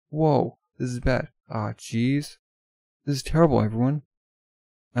 whoa, this is bad. Ah, jeez. This is terrible, everyone.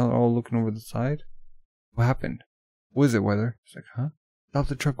 Now they're all looking over the side. What happened? What is it, Weather? It's like, huh? Stop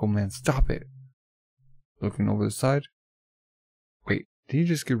the truck, old man. Stop it. Looking over the side. Wait, did he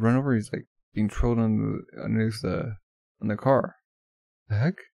just get run over? He's like being trolled underneath the car. The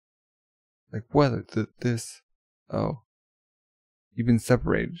heck? Like, Weather, this. Oh. You've been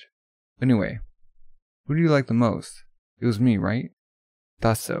separated. Anyway. Who do you like the most? It was me, right?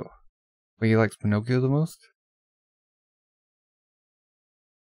 Thought so. But he likes Pinocchio the most?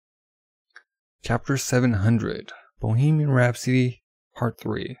 Chapter 700. Bohemian Rhapsody, Part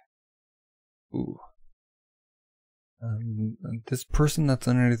 3. Ooh. This person that's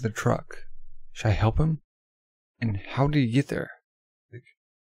underneath the truck. Should I help him? And how did he get there? Like,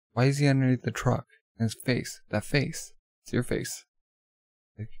 why is he underneath the truck? And his face. That face. It's your face.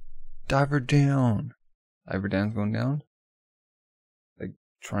 Like, dive her down. Diver Dan's going down. Like,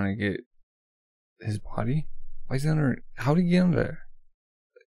 trying to get his body. Why is he under? How did he get under there?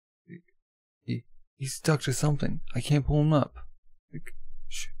 He's stuck to something. I can't pull him up. Like,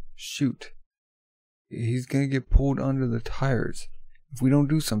 shoot. He's gonna get pulled under the tires if we don't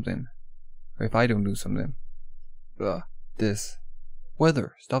do something. Or if I don't do something. This.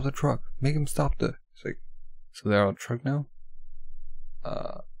 Weather, stop the truck. Make him stop the. It's like, so they're on the truck now?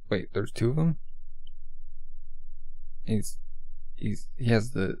 Wait, there's two of them? He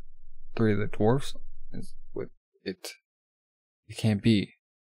has the 3 of the dwarfs is with it. It can't be.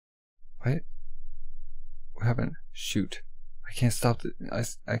 What? What happened? Shoot. I can't stop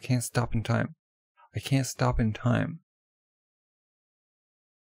I can't stop in time. I can't stop in time.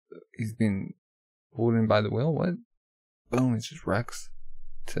 He's being pulled in by the wheel? What? Boom, it just wrecks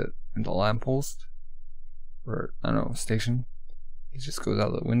to the lamppost. Or, I don't know, station. He just goes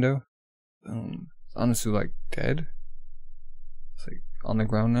out the window. Boom. Is Anasu like dead? It's like on the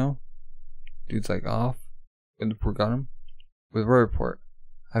ground now. Dude's like off. When the report got him. With road report.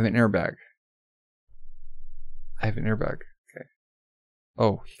 I have an airbag. Okay.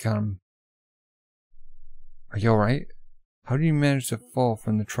 Oh, he got him. Are you alright? How did you manage to fall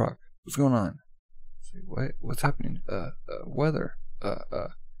from the truck? What's going on? Like, what? What's happening? Weather.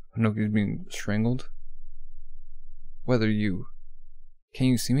 Pinocchio's being strangled. Weather, you. Can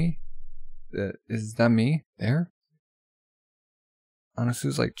you see me? Is that me? There?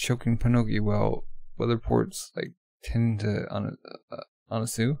 Anasu's like choking Pinocchio while Weatherport's like tending to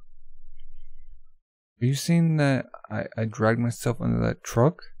Anasu. Are you seeing that I dragged myself under that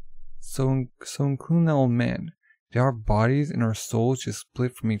truck? So including that old man. Did our bodies and our souls just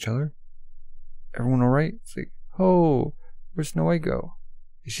split from each other? Everyone alright? It's like, oh, where'd Snow White go?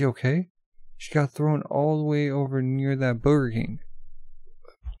 Is she okay? She got thrown all the way over near that Burger King.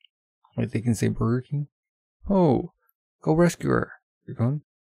 Wait, they can say Burger King? Oh, go rescue her. You're going?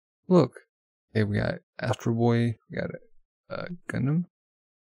 Look. Hey, we got Astro Boy. We got Gundam.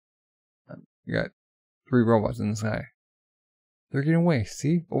 We got 3 robots in the sky. They're getting away.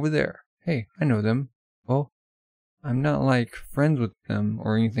 See? Over there. Hey, I know them. Well, I'm not like friends with them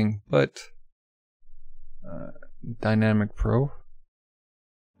or anything, but Dynamic Pro.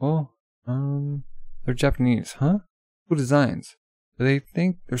 Well, they're Japanese, huh? Cool designs. But they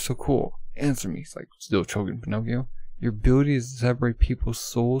think they're so cool. Answer me. He's like still choking Pinocchio. Your ability is to separate people's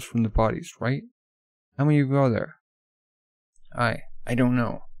souls from their bodies, right? How many of you are there? I don't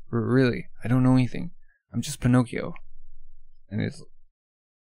know. Really, I don't know anything. I'm just Pinocchio. And his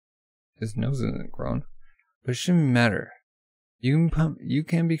nose isn't grown. But it shouldn't matter. You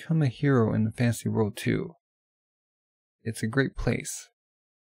can become a hero in the fantasy world too. It's a great place.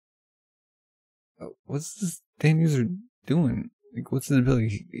 What's this damn user doing? Like, what's his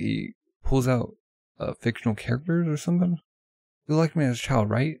ability? He pulls out fictional characters or something? You liked me as a child,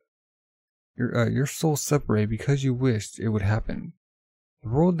 right? Your soul separated because you wished it would happen. The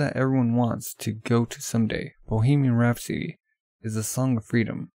world that everyone wants to go to someday, Bohemian Rhapsody, is a song of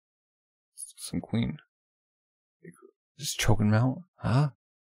freedom. Some queen. Just choking him out? Huh?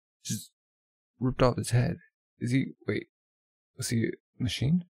 Just ripped off his head. Is he... Wait. Was he a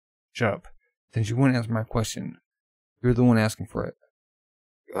machine? Shut up. Then you wouldn't answer my question. You're the one asking for it.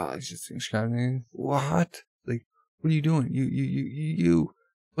 He's just shouting. What? Like, what are you doing? You.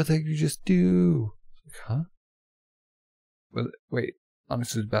 What the heck did you just do? Like, huh? Wait.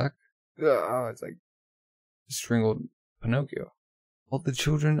 Anasu's back? It's like strangled Pinocchio. All the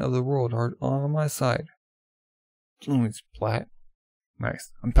children of the world are on my side. It's flat.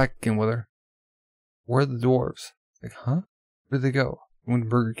 Nice. I'm back again with her. Where are the dwarves? Like, huh? Where'd they go? They went to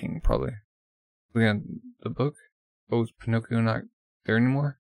Burger King, probably. Looking at the book? Oh, is Pinocchio not there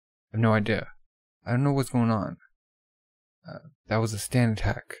anymore? I have no idea. I don't know what's going on. That was a stand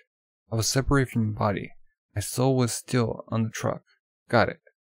attack. I was separated from my body. My soul was still on the truck. Got it.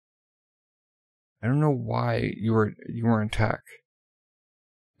 I don't know why you were attacked.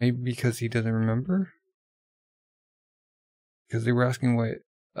 Maybe because he doesn't remember? Because they were asking what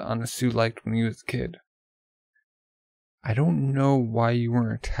Anasu liked when he was a kid. I don't know why you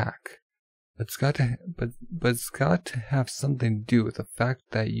were attacked. But it's got to have something to do with the fact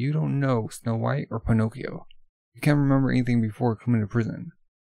that you don't know Snow White or Pinocchio. You can't remember anything before coming to prison.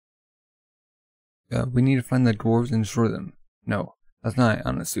 We need to find the dwarves and destroy them. No, that's not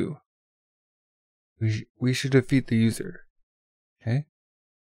Anasu. We should defeat the user. Okay?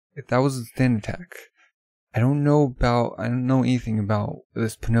 If that was a stand attack, I don't know anything about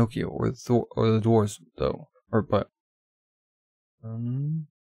this Pinocchio or the dwarves though. I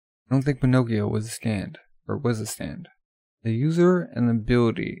don't think Pinocchio was a stand. The user and the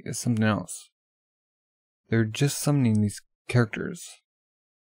ability is something else. They're just summoning these characters.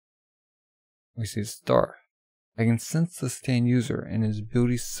 We see a star. I can sense the stand user and his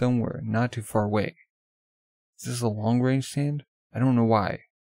ability somewhere not too far away. Is this a long range stand? I don't know why.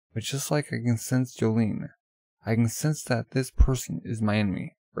 But just like I can sense Jolene, I can sense that this person is my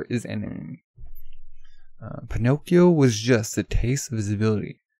enemy, or is an enemy. Pinocchio was just a taste of his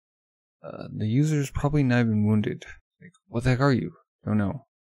ability. The user is probably not even wounded. Like, what the heck are you? Don't know.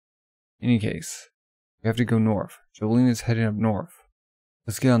 In any case, we have to go north. Jolene is heading up north.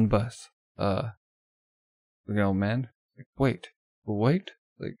 Let's get on the bus. Old man. Like, wait.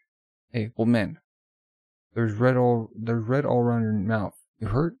 Like, hey, old man. There's red all around your mouth. You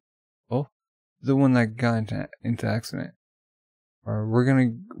hurt? Oh, the one that got into accident. We're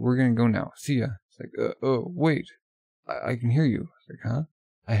gonna go now. See ya. It's like, wait. I can hear you. It's like, huh?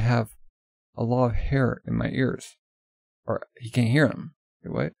 I have a lot of hair in my ears. Or he can't hear him.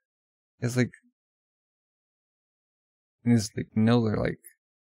 Wait, what? It's like, and his like nails are like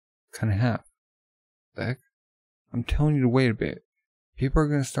kind of half. The heck? I'm telling you to wait a bit. People are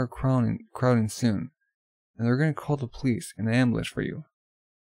gonna start crowding soon, and they're gonna call the police and the ambulance for you.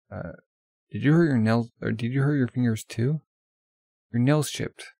 Did you hurt your nails, or did you hurt your fingers too? Your nails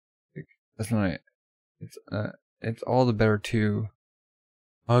chipped. Like, that's not it. It's all the better to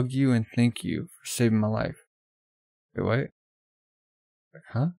hug you and thank you for saving my life. Wait, what? Like,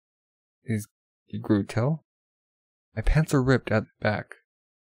 huh? You grew a tail? My pants are ripped at the back,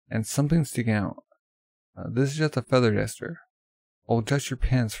 and something's sticking out. This is just a feather duster. I'll adjust your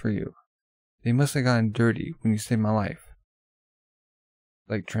pants for you. They must have gotten dirty when you saved my life.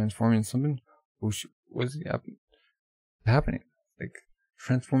 Like transforming something? What's happening? Like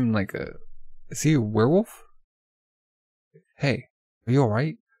transforming like a... Is he a werewolf? Hey, are you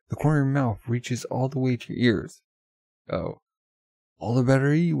alright? The corner of your mouth reaches all the way to your ears. Oh. All the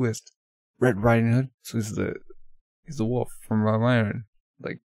better he with Red Riding Hood. So he's the wolf from Red Riding Hood.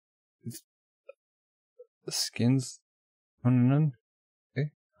 Like, it's the skin's running.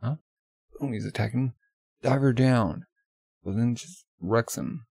 Okay, huh? Oh, he's attacking. Dive her down. Well, then just wrecks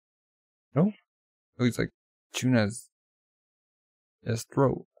him. No? Oh, he's like chewing at his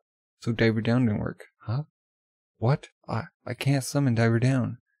throat. So dive her down didn't work. Huh? What? I can't summon dive her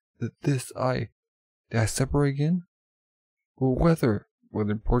down. Did I separate again? Well, Weather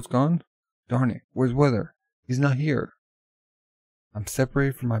report's gone? Darn it, where's Weather? He's not here. I'm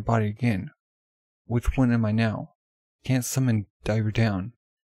separated from my body again. Which one am I now? Can't summon diver down.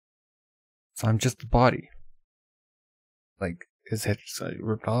 So I'm just the body. Like, his head just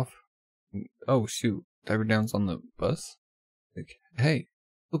ripped off. Oh shoot, diver down's on the bus? Like, hey,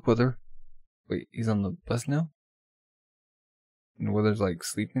 look Weather. Wait, he's on the bus now? And Weather's like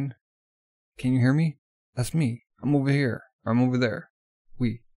sleeping? Can you hear me? That's me. I'm over here. Or I'm over there.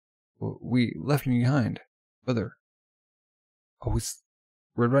 We left me behind. Weather. Oh, it's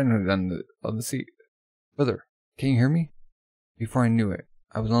Red Riding Hood on the seat. Weather, can you hear me? Before I knew it,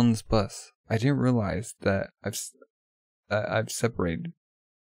 I was on this bus. I didn't realize that I've separated,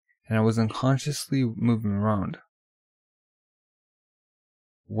 and I was unconsciously moving around.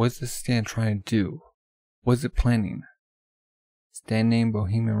 What's this stand trying to do? What's it planning? Stand name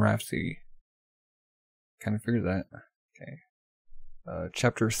Bohemian Rhapsody. Kind of figured that. Okay.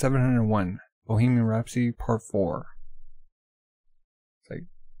 Chapter 701, Bohemian Rhapsody, Part 4. It's like,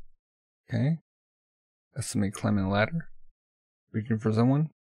 okay. That's somebody climbing a ladder. Reaching for someone.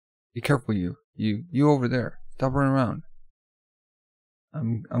 Be careful, you over there. Stop running around.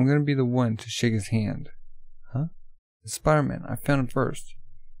 I'm gonna be the one to shake his hand. Huh? It's Spider-Man. I found him first.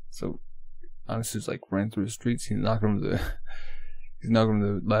 So, Honestly's like running through the streets. He's knocking him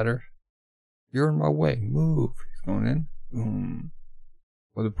the ladder. You're in my way. Move. He's going in. Boom.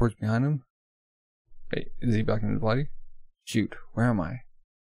 Well, the port's behind him. Wait, is he back in his body? Shoot, where am I?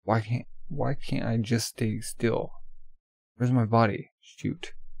 Why can't I just stay still? Where's my body?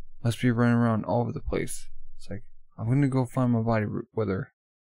 Shoot. Must be running around all over the place. It's like, I'm gonna go find my body, Weather.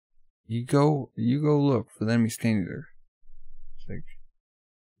 You go look for the enemy standing there. It's like,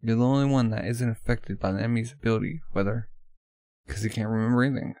 you're the only one that isn't affected by the enemy's ability, Weather. Because he can't remember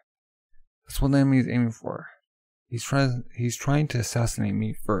anything. That's what the enemy is aiming for. He's trying to assassinate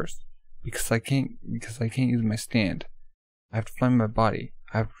me first. Because I can't use my stand. I have to find my body.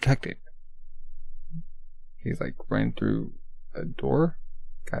 I have to protect it. He's like running through a door.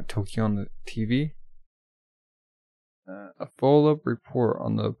 Got Tokyo on the TV. A follow-up report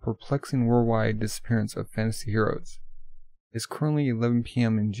on the perplexing worldwide disappearance of fantasy heroes. It's currently 11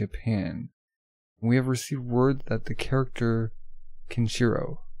 p.m. in Japan. We have received word that the character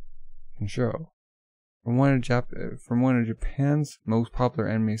Kenshiro, from one of Japan's most popular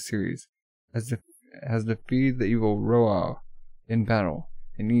anime series, has defeated the evil Roa in battle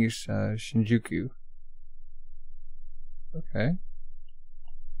in East Shinjuku. Okay.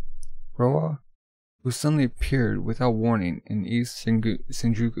 Roa, who suddenly appeared without warning in East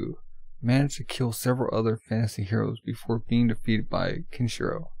Shinjuku, managed to kill several other fantasy heroes before being defeated by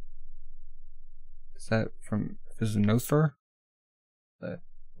Kenshiro. Is that from This is No Star?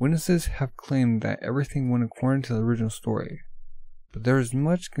 Witnesses have claimed that everything went according to the original story. but there is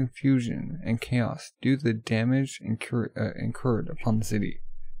much confusion and chaos due to the damage incurred upon the city.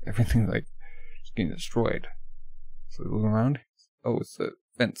 Everything's like just getting destroyed. So look around. Oh, it's a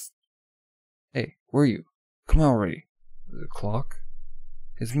fence. Hey, where are you? Come out already. The clock?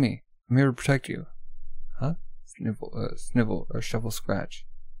 It's me. I'm here to protect you. Huh? Snivel, or shuffle, scratch.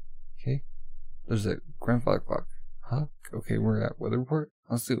 Okay. There's a grandfather clock. Huh? Okay, we're at weather report.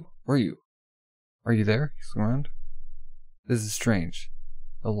 Let's do. Where are you? Are you there? He's around. This is strange.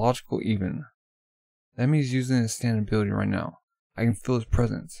 Illogical even. The enemy's using his stand ability right now. I can feel his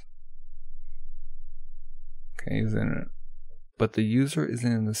presence. Okay, he's in it. But the user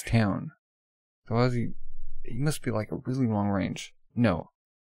isn't in this town. So how's he must be like a really long range. No.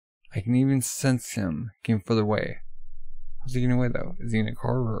 I can even sense him getting further away. How's he getting away though? Is he in a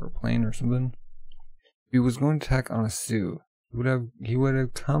car or a plane or something? If he was going to attack on a Sioux, he would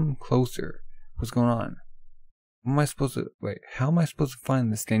have come closer. What's going on? How am I supposed to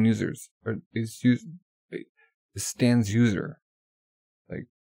find the stand users? Or the stand's user? Like,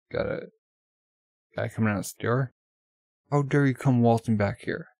 gotta come out of the stair? How dare you come waltzing back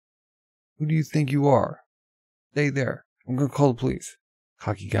here? Who do you think you are? Stay there. I'm gonna call the police.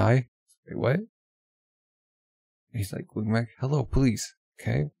 Cocky guy. Wait, what? He's like looking back. Hello, police.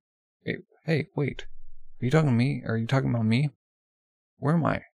 Okay. Hey, wait. Are you talking to me? Are you talking about me? Where am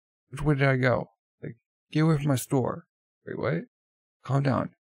I? Which way did I go? Like, get away from my store. Wait, what? Calm down.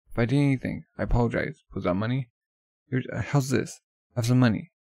 If I did anything, I apologize. Was that money? How's this? I have some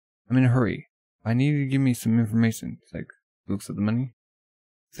money. I'm in a hurry. I need you to give me some information. It's like, looks at the money.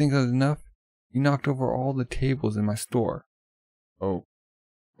 Think that's enough? You knocked over all the tables in my store. Oh,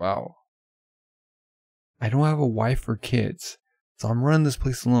 wow. I don't have a wife or kids, so I'm running this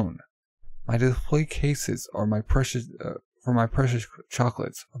place alone. My display cases are for my precious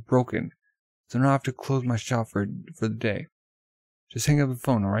chocolates are broken, so now I have to close my shop for the day. Just hang up the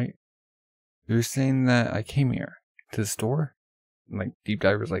phone, alright? You're saying that I came here to the store? And like Deep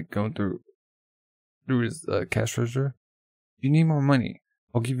Diver's like going through his cash register. If you need more money,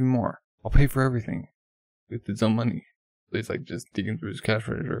 I'll give you more. I'll pay for everything with his own money. So he's like just digging through his cash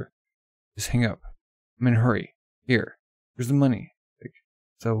register. Just hang up. I'm in a hurry. Here's the money. Like,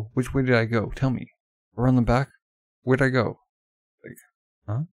 so which way did I go? Tell me. Around the back? Where'd I go? Like,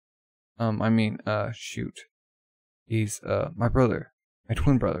 huh? Shoot. He's my brother. My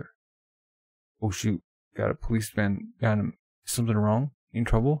twin brother. Oh shoot. Got a policeman. Got him. Is something wrong? In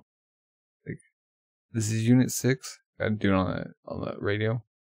trouble? Like, this is Unit 6. Gotta do it on the radio.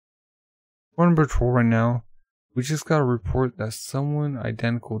 We're on patrol right now. We just got a report that someone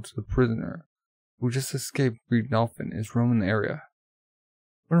identical to the prisoner who just escaped Green Dolphin is roaming the area.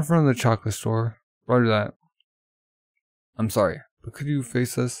 We're in front of the chocolate store. Roger that. I'm sorry, but could you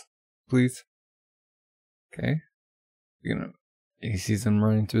face us, please? Okay. He sees him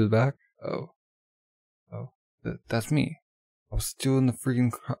running through the back. Oh, that's me. I was still in the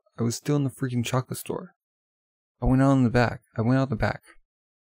freaking chocolate store. I went out the back.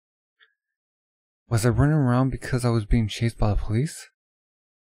 Was I running around because I was being chased by the police?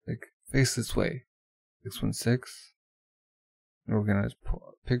 Like, face this way. 616. We're gonna pull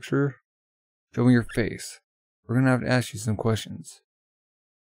a picture. Show me your face. We're gonna have to ask you some questions.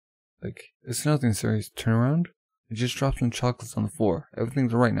 Like, it's nothing serious. Turn around. I just dropped some chocolates on the floor.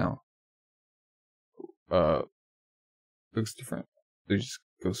 Everything's alright now. Looks different. He just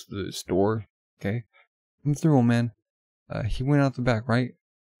goes to the store. Okay. Come through, old man. He went out the back, right?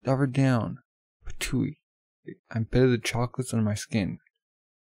 Dive her down. Patooey. I embedded the chocolates under my skin.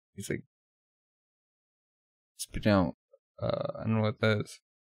 He's like, spit out. I don't know what that is.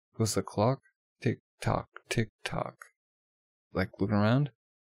 Goes the clock. Tick tock, tick tock. Like looking around.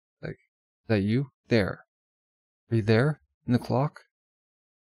 Like, is that you? There. Are you there? In the clock?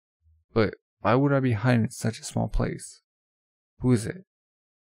 But why would I be hiding in such a small place? Who is it?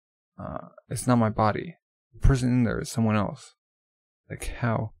 It's not my body. The person in there is someone else. Like,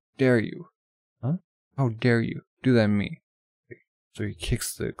 how dare you? Huh? How dare you do that to me? So he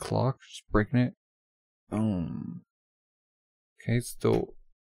kicks the clock, just breaking it. Boom. Okay, it's still...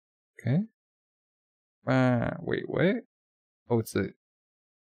 Okay. Wait, what? Oh, it's a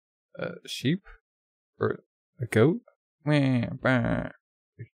sheep? Or a goat? How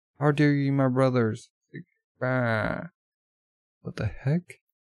dare you, my brothers? What the heck?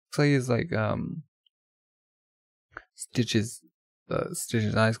 Looks like he's like, Stitch's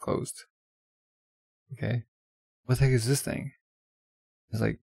eyes closed. Okay. What the heck is this thing? It's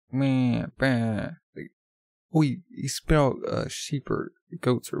like, like, oh, he spit out sheep or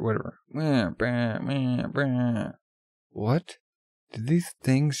goats or whatever. What? Did these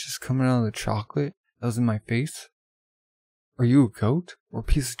things just come out of the chocolate that was in my face? Are you a goat or a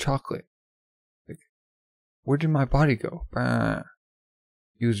piece of chocolate? Like, where did my body go? Bah.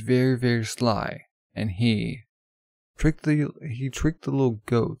 He was very, very sly, and he tricked the little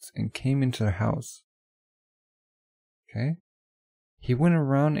goats and came into their house. Okay? He went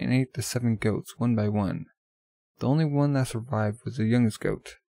around and ate the 7 goats one by one. The only one that survived was the youngest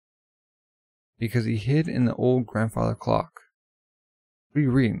goat, because he hid in the old grandfather clock. What are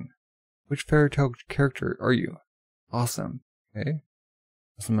you reading? Which fairy tale character are you? Awesome. Okay.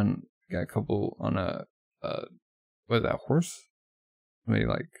 Someone got a couple on a what is that, horse? Somebody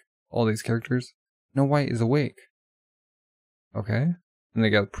like all these characters. Snow White is awake. Okay. And they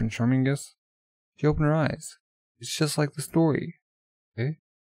got Prince Charming, I guess. She opened her eyes. It's just like the story. Okay.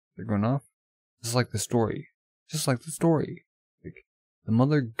 They're going off. Just like the story. Just like the story. Like, the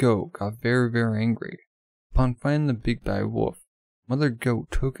mother goat got very, very angry. Upon finding the big bad wolf, Mother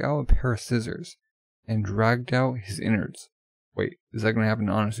Goat took out a pair of scissors and dragged out his innards. Wait, is that going to happen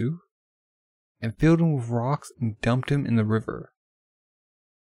to Anasu? And filled him with rocks and dumped him in the river.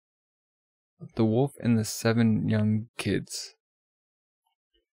 The wolf and the 7 young kids.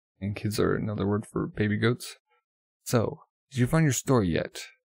 And kids are another word for baby goats. So, did you find your story yet?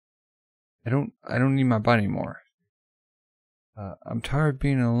 I don't need my body anymore. I'm tired of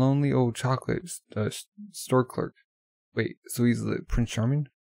being a lonely old chocolate store clerk. Wait, so he's the Prince Charming?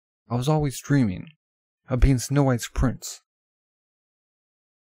 I was always dreaming of being Snow White's prince.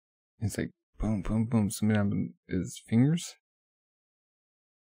 He's like, boom, boom, boom, something on his fingers.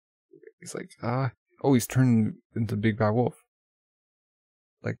 He's like, oh, he's turning into Big Bad Wolf.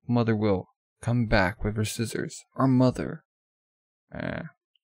 Like, Mother will come back with her scissors. Our mother.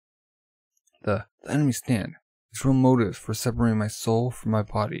 The enemy stand. Its real motive for separating my soul from my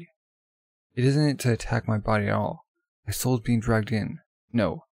body. It isn't to attack my body at all. My soul is being dragged in.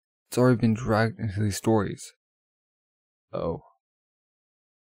 No, it's already been dragged into these stories. Oh.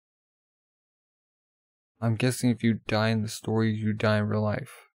 I'm guessing if you die in the story, you die in real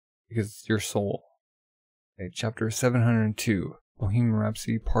life. Because it's your soul. Okay, chapter 702, Bohemian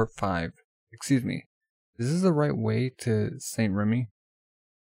Rhapsody, part 5. Excuse me, is this the right way to St. Remy?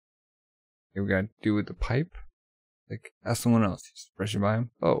 Okay, we gotta do with the pipe? Like, ask someone else. Just brushing by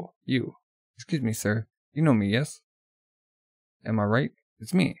him. Oh, you. Excuse me, sir. You know me, yes? Am I right?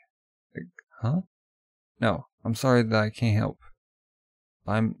 It's me. Like, huh? No, I'm sorry that I can't help.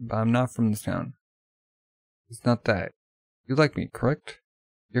 I'm not from this town. It's not that. You like me, correct?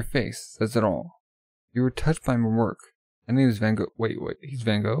 Your face says it all. You were touched by my work. My name is Van Gogh. Wait, he's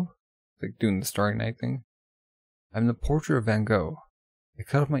Van Gogh? Like doing the Starry Night thing? I'm the portrait of Van Gogh. I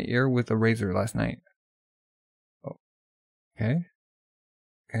cut off my ear with a razor last night. Oh. Okay.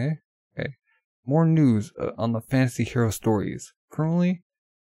 More news on the fantasy hero stories. Currently,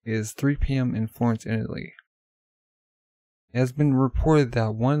 it is 3 p.m. in Florence, Italy. It has been reported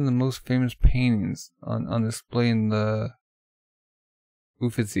that one of the most famous paintings on display in the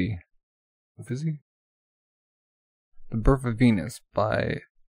Uffizi? The Birth of Venus by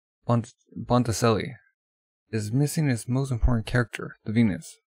Botticelli is missing its most important character, the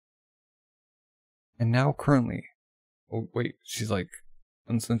Venus. And now currently, oh wait, she's like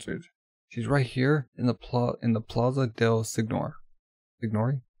uncensored. She's right here in the Plaza del Signore.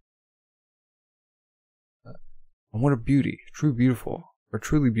 Signori? And what a beauty, truly beautiful.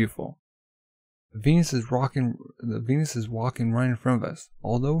 The Venus is walking right in front of us.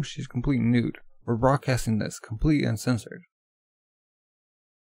 Although she's completely nude, we're broadcasting this completely uncensored.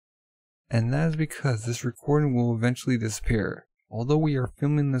 And that is because this recording will eventually disappear. Although we are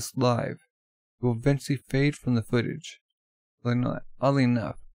filming this live, it will eventually fade from the footage. Oddly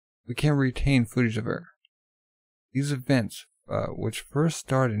enough, we can't retain footage of her. These events, which first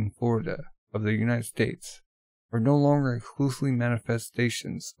started in Florida of the United States, are no longer exclusively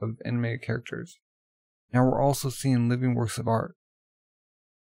manifestations of animated characters. Now we're also seeing living works of art.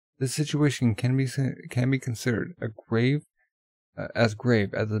 This situation can be considered as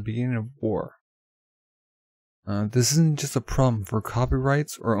grave as the beginning of war. This isn't just a problem for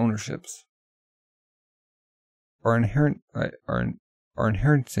copyrights or ownerships. Our inheritances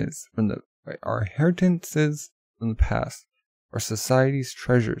from the past, our society's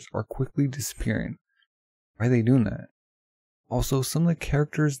treasures are quickly disappearing. Why are they doing that? Also, some of the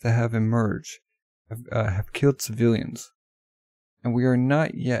characters that have emerged have killed civilians, and we are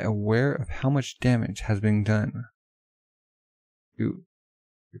not yet aware of how much damage has been done. Dude,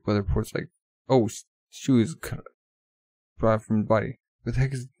 weather reports like, oh, shoe is cut brought from the body. What the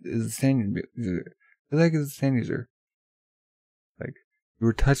heck is the sand user? What the heck is the sand user? Like, you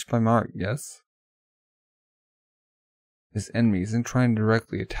were touched by my art, yes? This enemy isn't trying to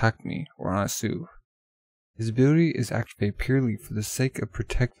directly attack me or Anasu. His ability is activated purely for the sake of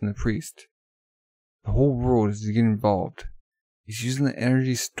protecting the priest. The whole world is getting involved. He's using the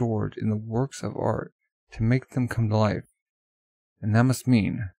energy stored in the works of art to make them come to life. And that must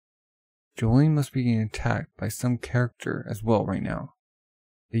mean Jolene must be getting attacked by some character as well right now.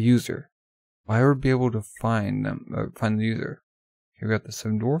 The user. I would be able to find the user. Here we got the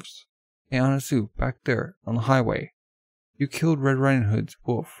 7 dwarfs. Hey, Anasu, back there on the highway. You killed Red Riding Hood's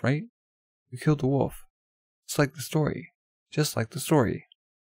wolf, right? You killed the wolf. Just like the story. Just like the story.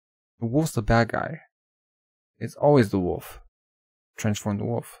 The wolf's the bad guy. It's always the wolf. Transform the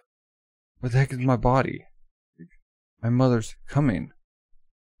wolf. Where the heck is my body? My mother's coming.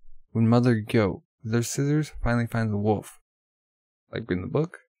 When Mother Go, with her scissors, finally finds the wolf. Like in the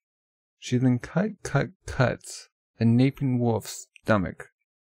book. She then cuts the napping wolf's stomach.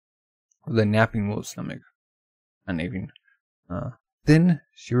 Or the napping wolf's stomach. Not napping. Then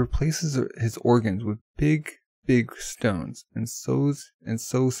she replaces his organs with big stones and sews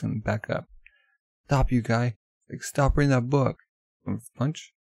him back up. Stop, you guy. Like, stop reading that book.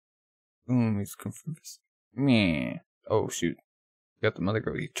 Punch. Boom, he's confused. Meh. Oh, shoot. Got the mother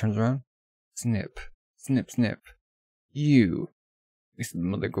go. He turns around. Snip. Snip, snip. You. We see the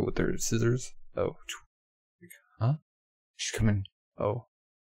mother go with her scissors. Oh. Huh? She's coming. Oh.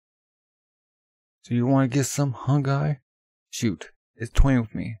 So you want to get some, huh, guy? Shoot. It's toying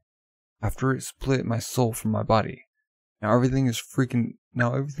with me. After it split my soul from my body. Now everything is a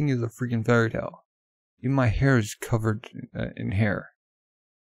freaking fairy tale. Even my hair is covered in hair.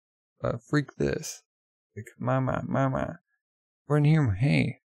 Freak this. Like, mama. We're in here,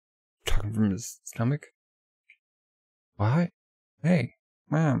 hey. Talking from his stomach. What? Hey,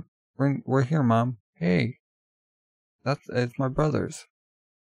 mom. We're here, mom. Hey. It's my brothers.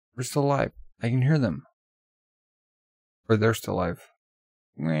 We're still alive. I can hear them. Or they're still alive.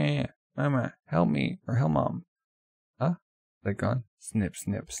 Meh. Mama, help me. Or help mom. Huh? They gone? Snip,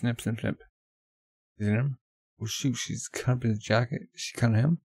 snip, snip, snip, snip. Is it him? Oh shoot, she's cut up his jacket. Is she cutting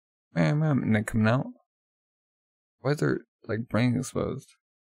him? Ma'am, and then coming out? Why is their, like, brain exposed?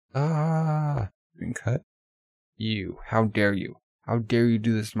 Ah! Being cut? You, how dare you? How dare you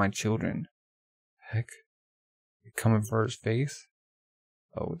do this to my children? Heck? You coming for his face?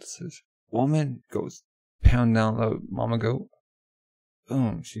 Oh, what this is? Woman goes pound down the mama goat.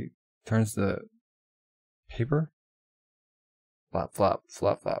 Boom, she turns the paper. Flap, flap,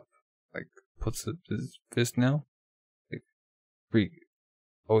 flap, flap. Like, puts his fist now. Like,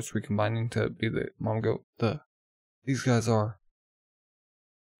 it's recombining to be the mom goat. These guys are.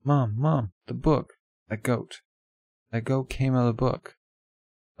 Mom, the book. That goat came out of the book.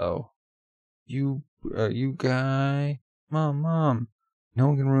 Oh. You guy. Mom. No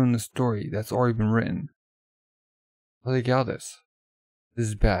one can ruin the story that's already been written. How do they get out of this? This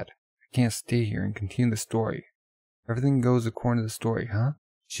is bad. I can't stay here and continue the story. Everything goes according to the story, huh?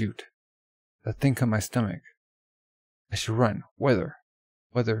 Shoot. That thing cut my stomach. I should run. Weather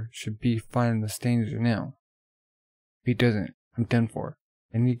should be finding the danger now. If he doesn't, I'm done for.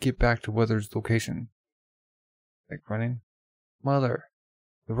 I need to get back to Weather's location. Like running? Mother!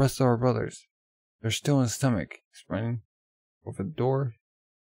 The rest of our brothers. They're still in his stomach. He's running. Over the door.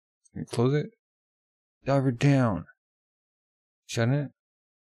 Can you close it? Dive her down. Shut it.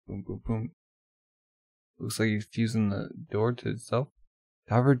 Boom, boom, boom. Looks like he's fusing the door to itself.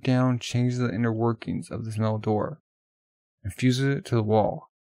 Dive her down, changes the inner workings of this metal door. And fuses it to the wall.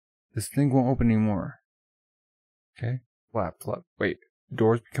 This thing won't open anymore. Okay. Flap. Wait. The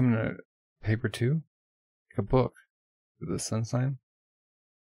door's becoming a paper too? Like a book. With a sun sign?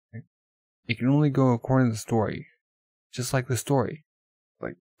 Okay. It can only go according to the story. Just like the story.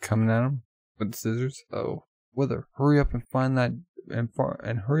 Like, coming at him with the scissors. Oh. Wither, hurry up and find that,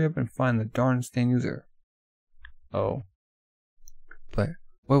 and hurry up and find the darn stain user. Oh. But,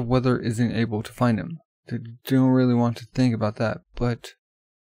 what Wither isn't able to find him? They don't really want to think about that, but...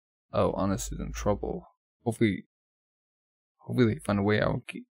 Oh, Honest is in trouble. Hopefully they find a way out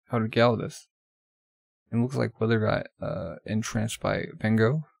how to get out of this. It looks like Wither got entranced by Van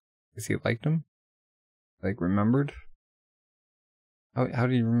Gogh. Because he liked him. Like, remembered. How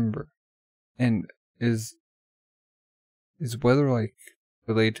do you remember? And is Wither, like,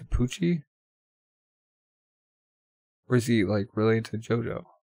 related to Poochie? Or is he, like, related to JoJo?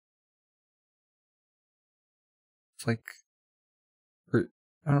 It's like,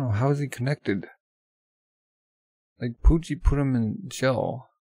 I don't know, how is he connected? Like, Poochie put him in jail,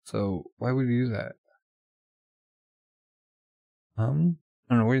 so why would he do that? I don't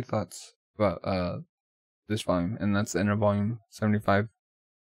know, what are your thoughts about, this volume? And that's the end of volume 75.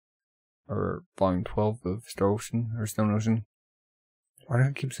 Or volume 12 of Star Ocean, or Stone Ocean. Why do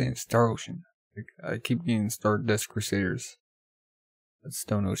I keep saying Star Ocean? Like, I keep getting Stardust Crusaders. That's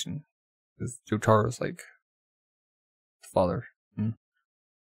Stone Ocean. Because Jotaro's like the father.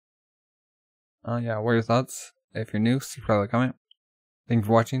 Yeah, what are your thoughts? If you're new, subscribe, comment. Thank you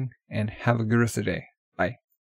for watching, and have a good rest of the day.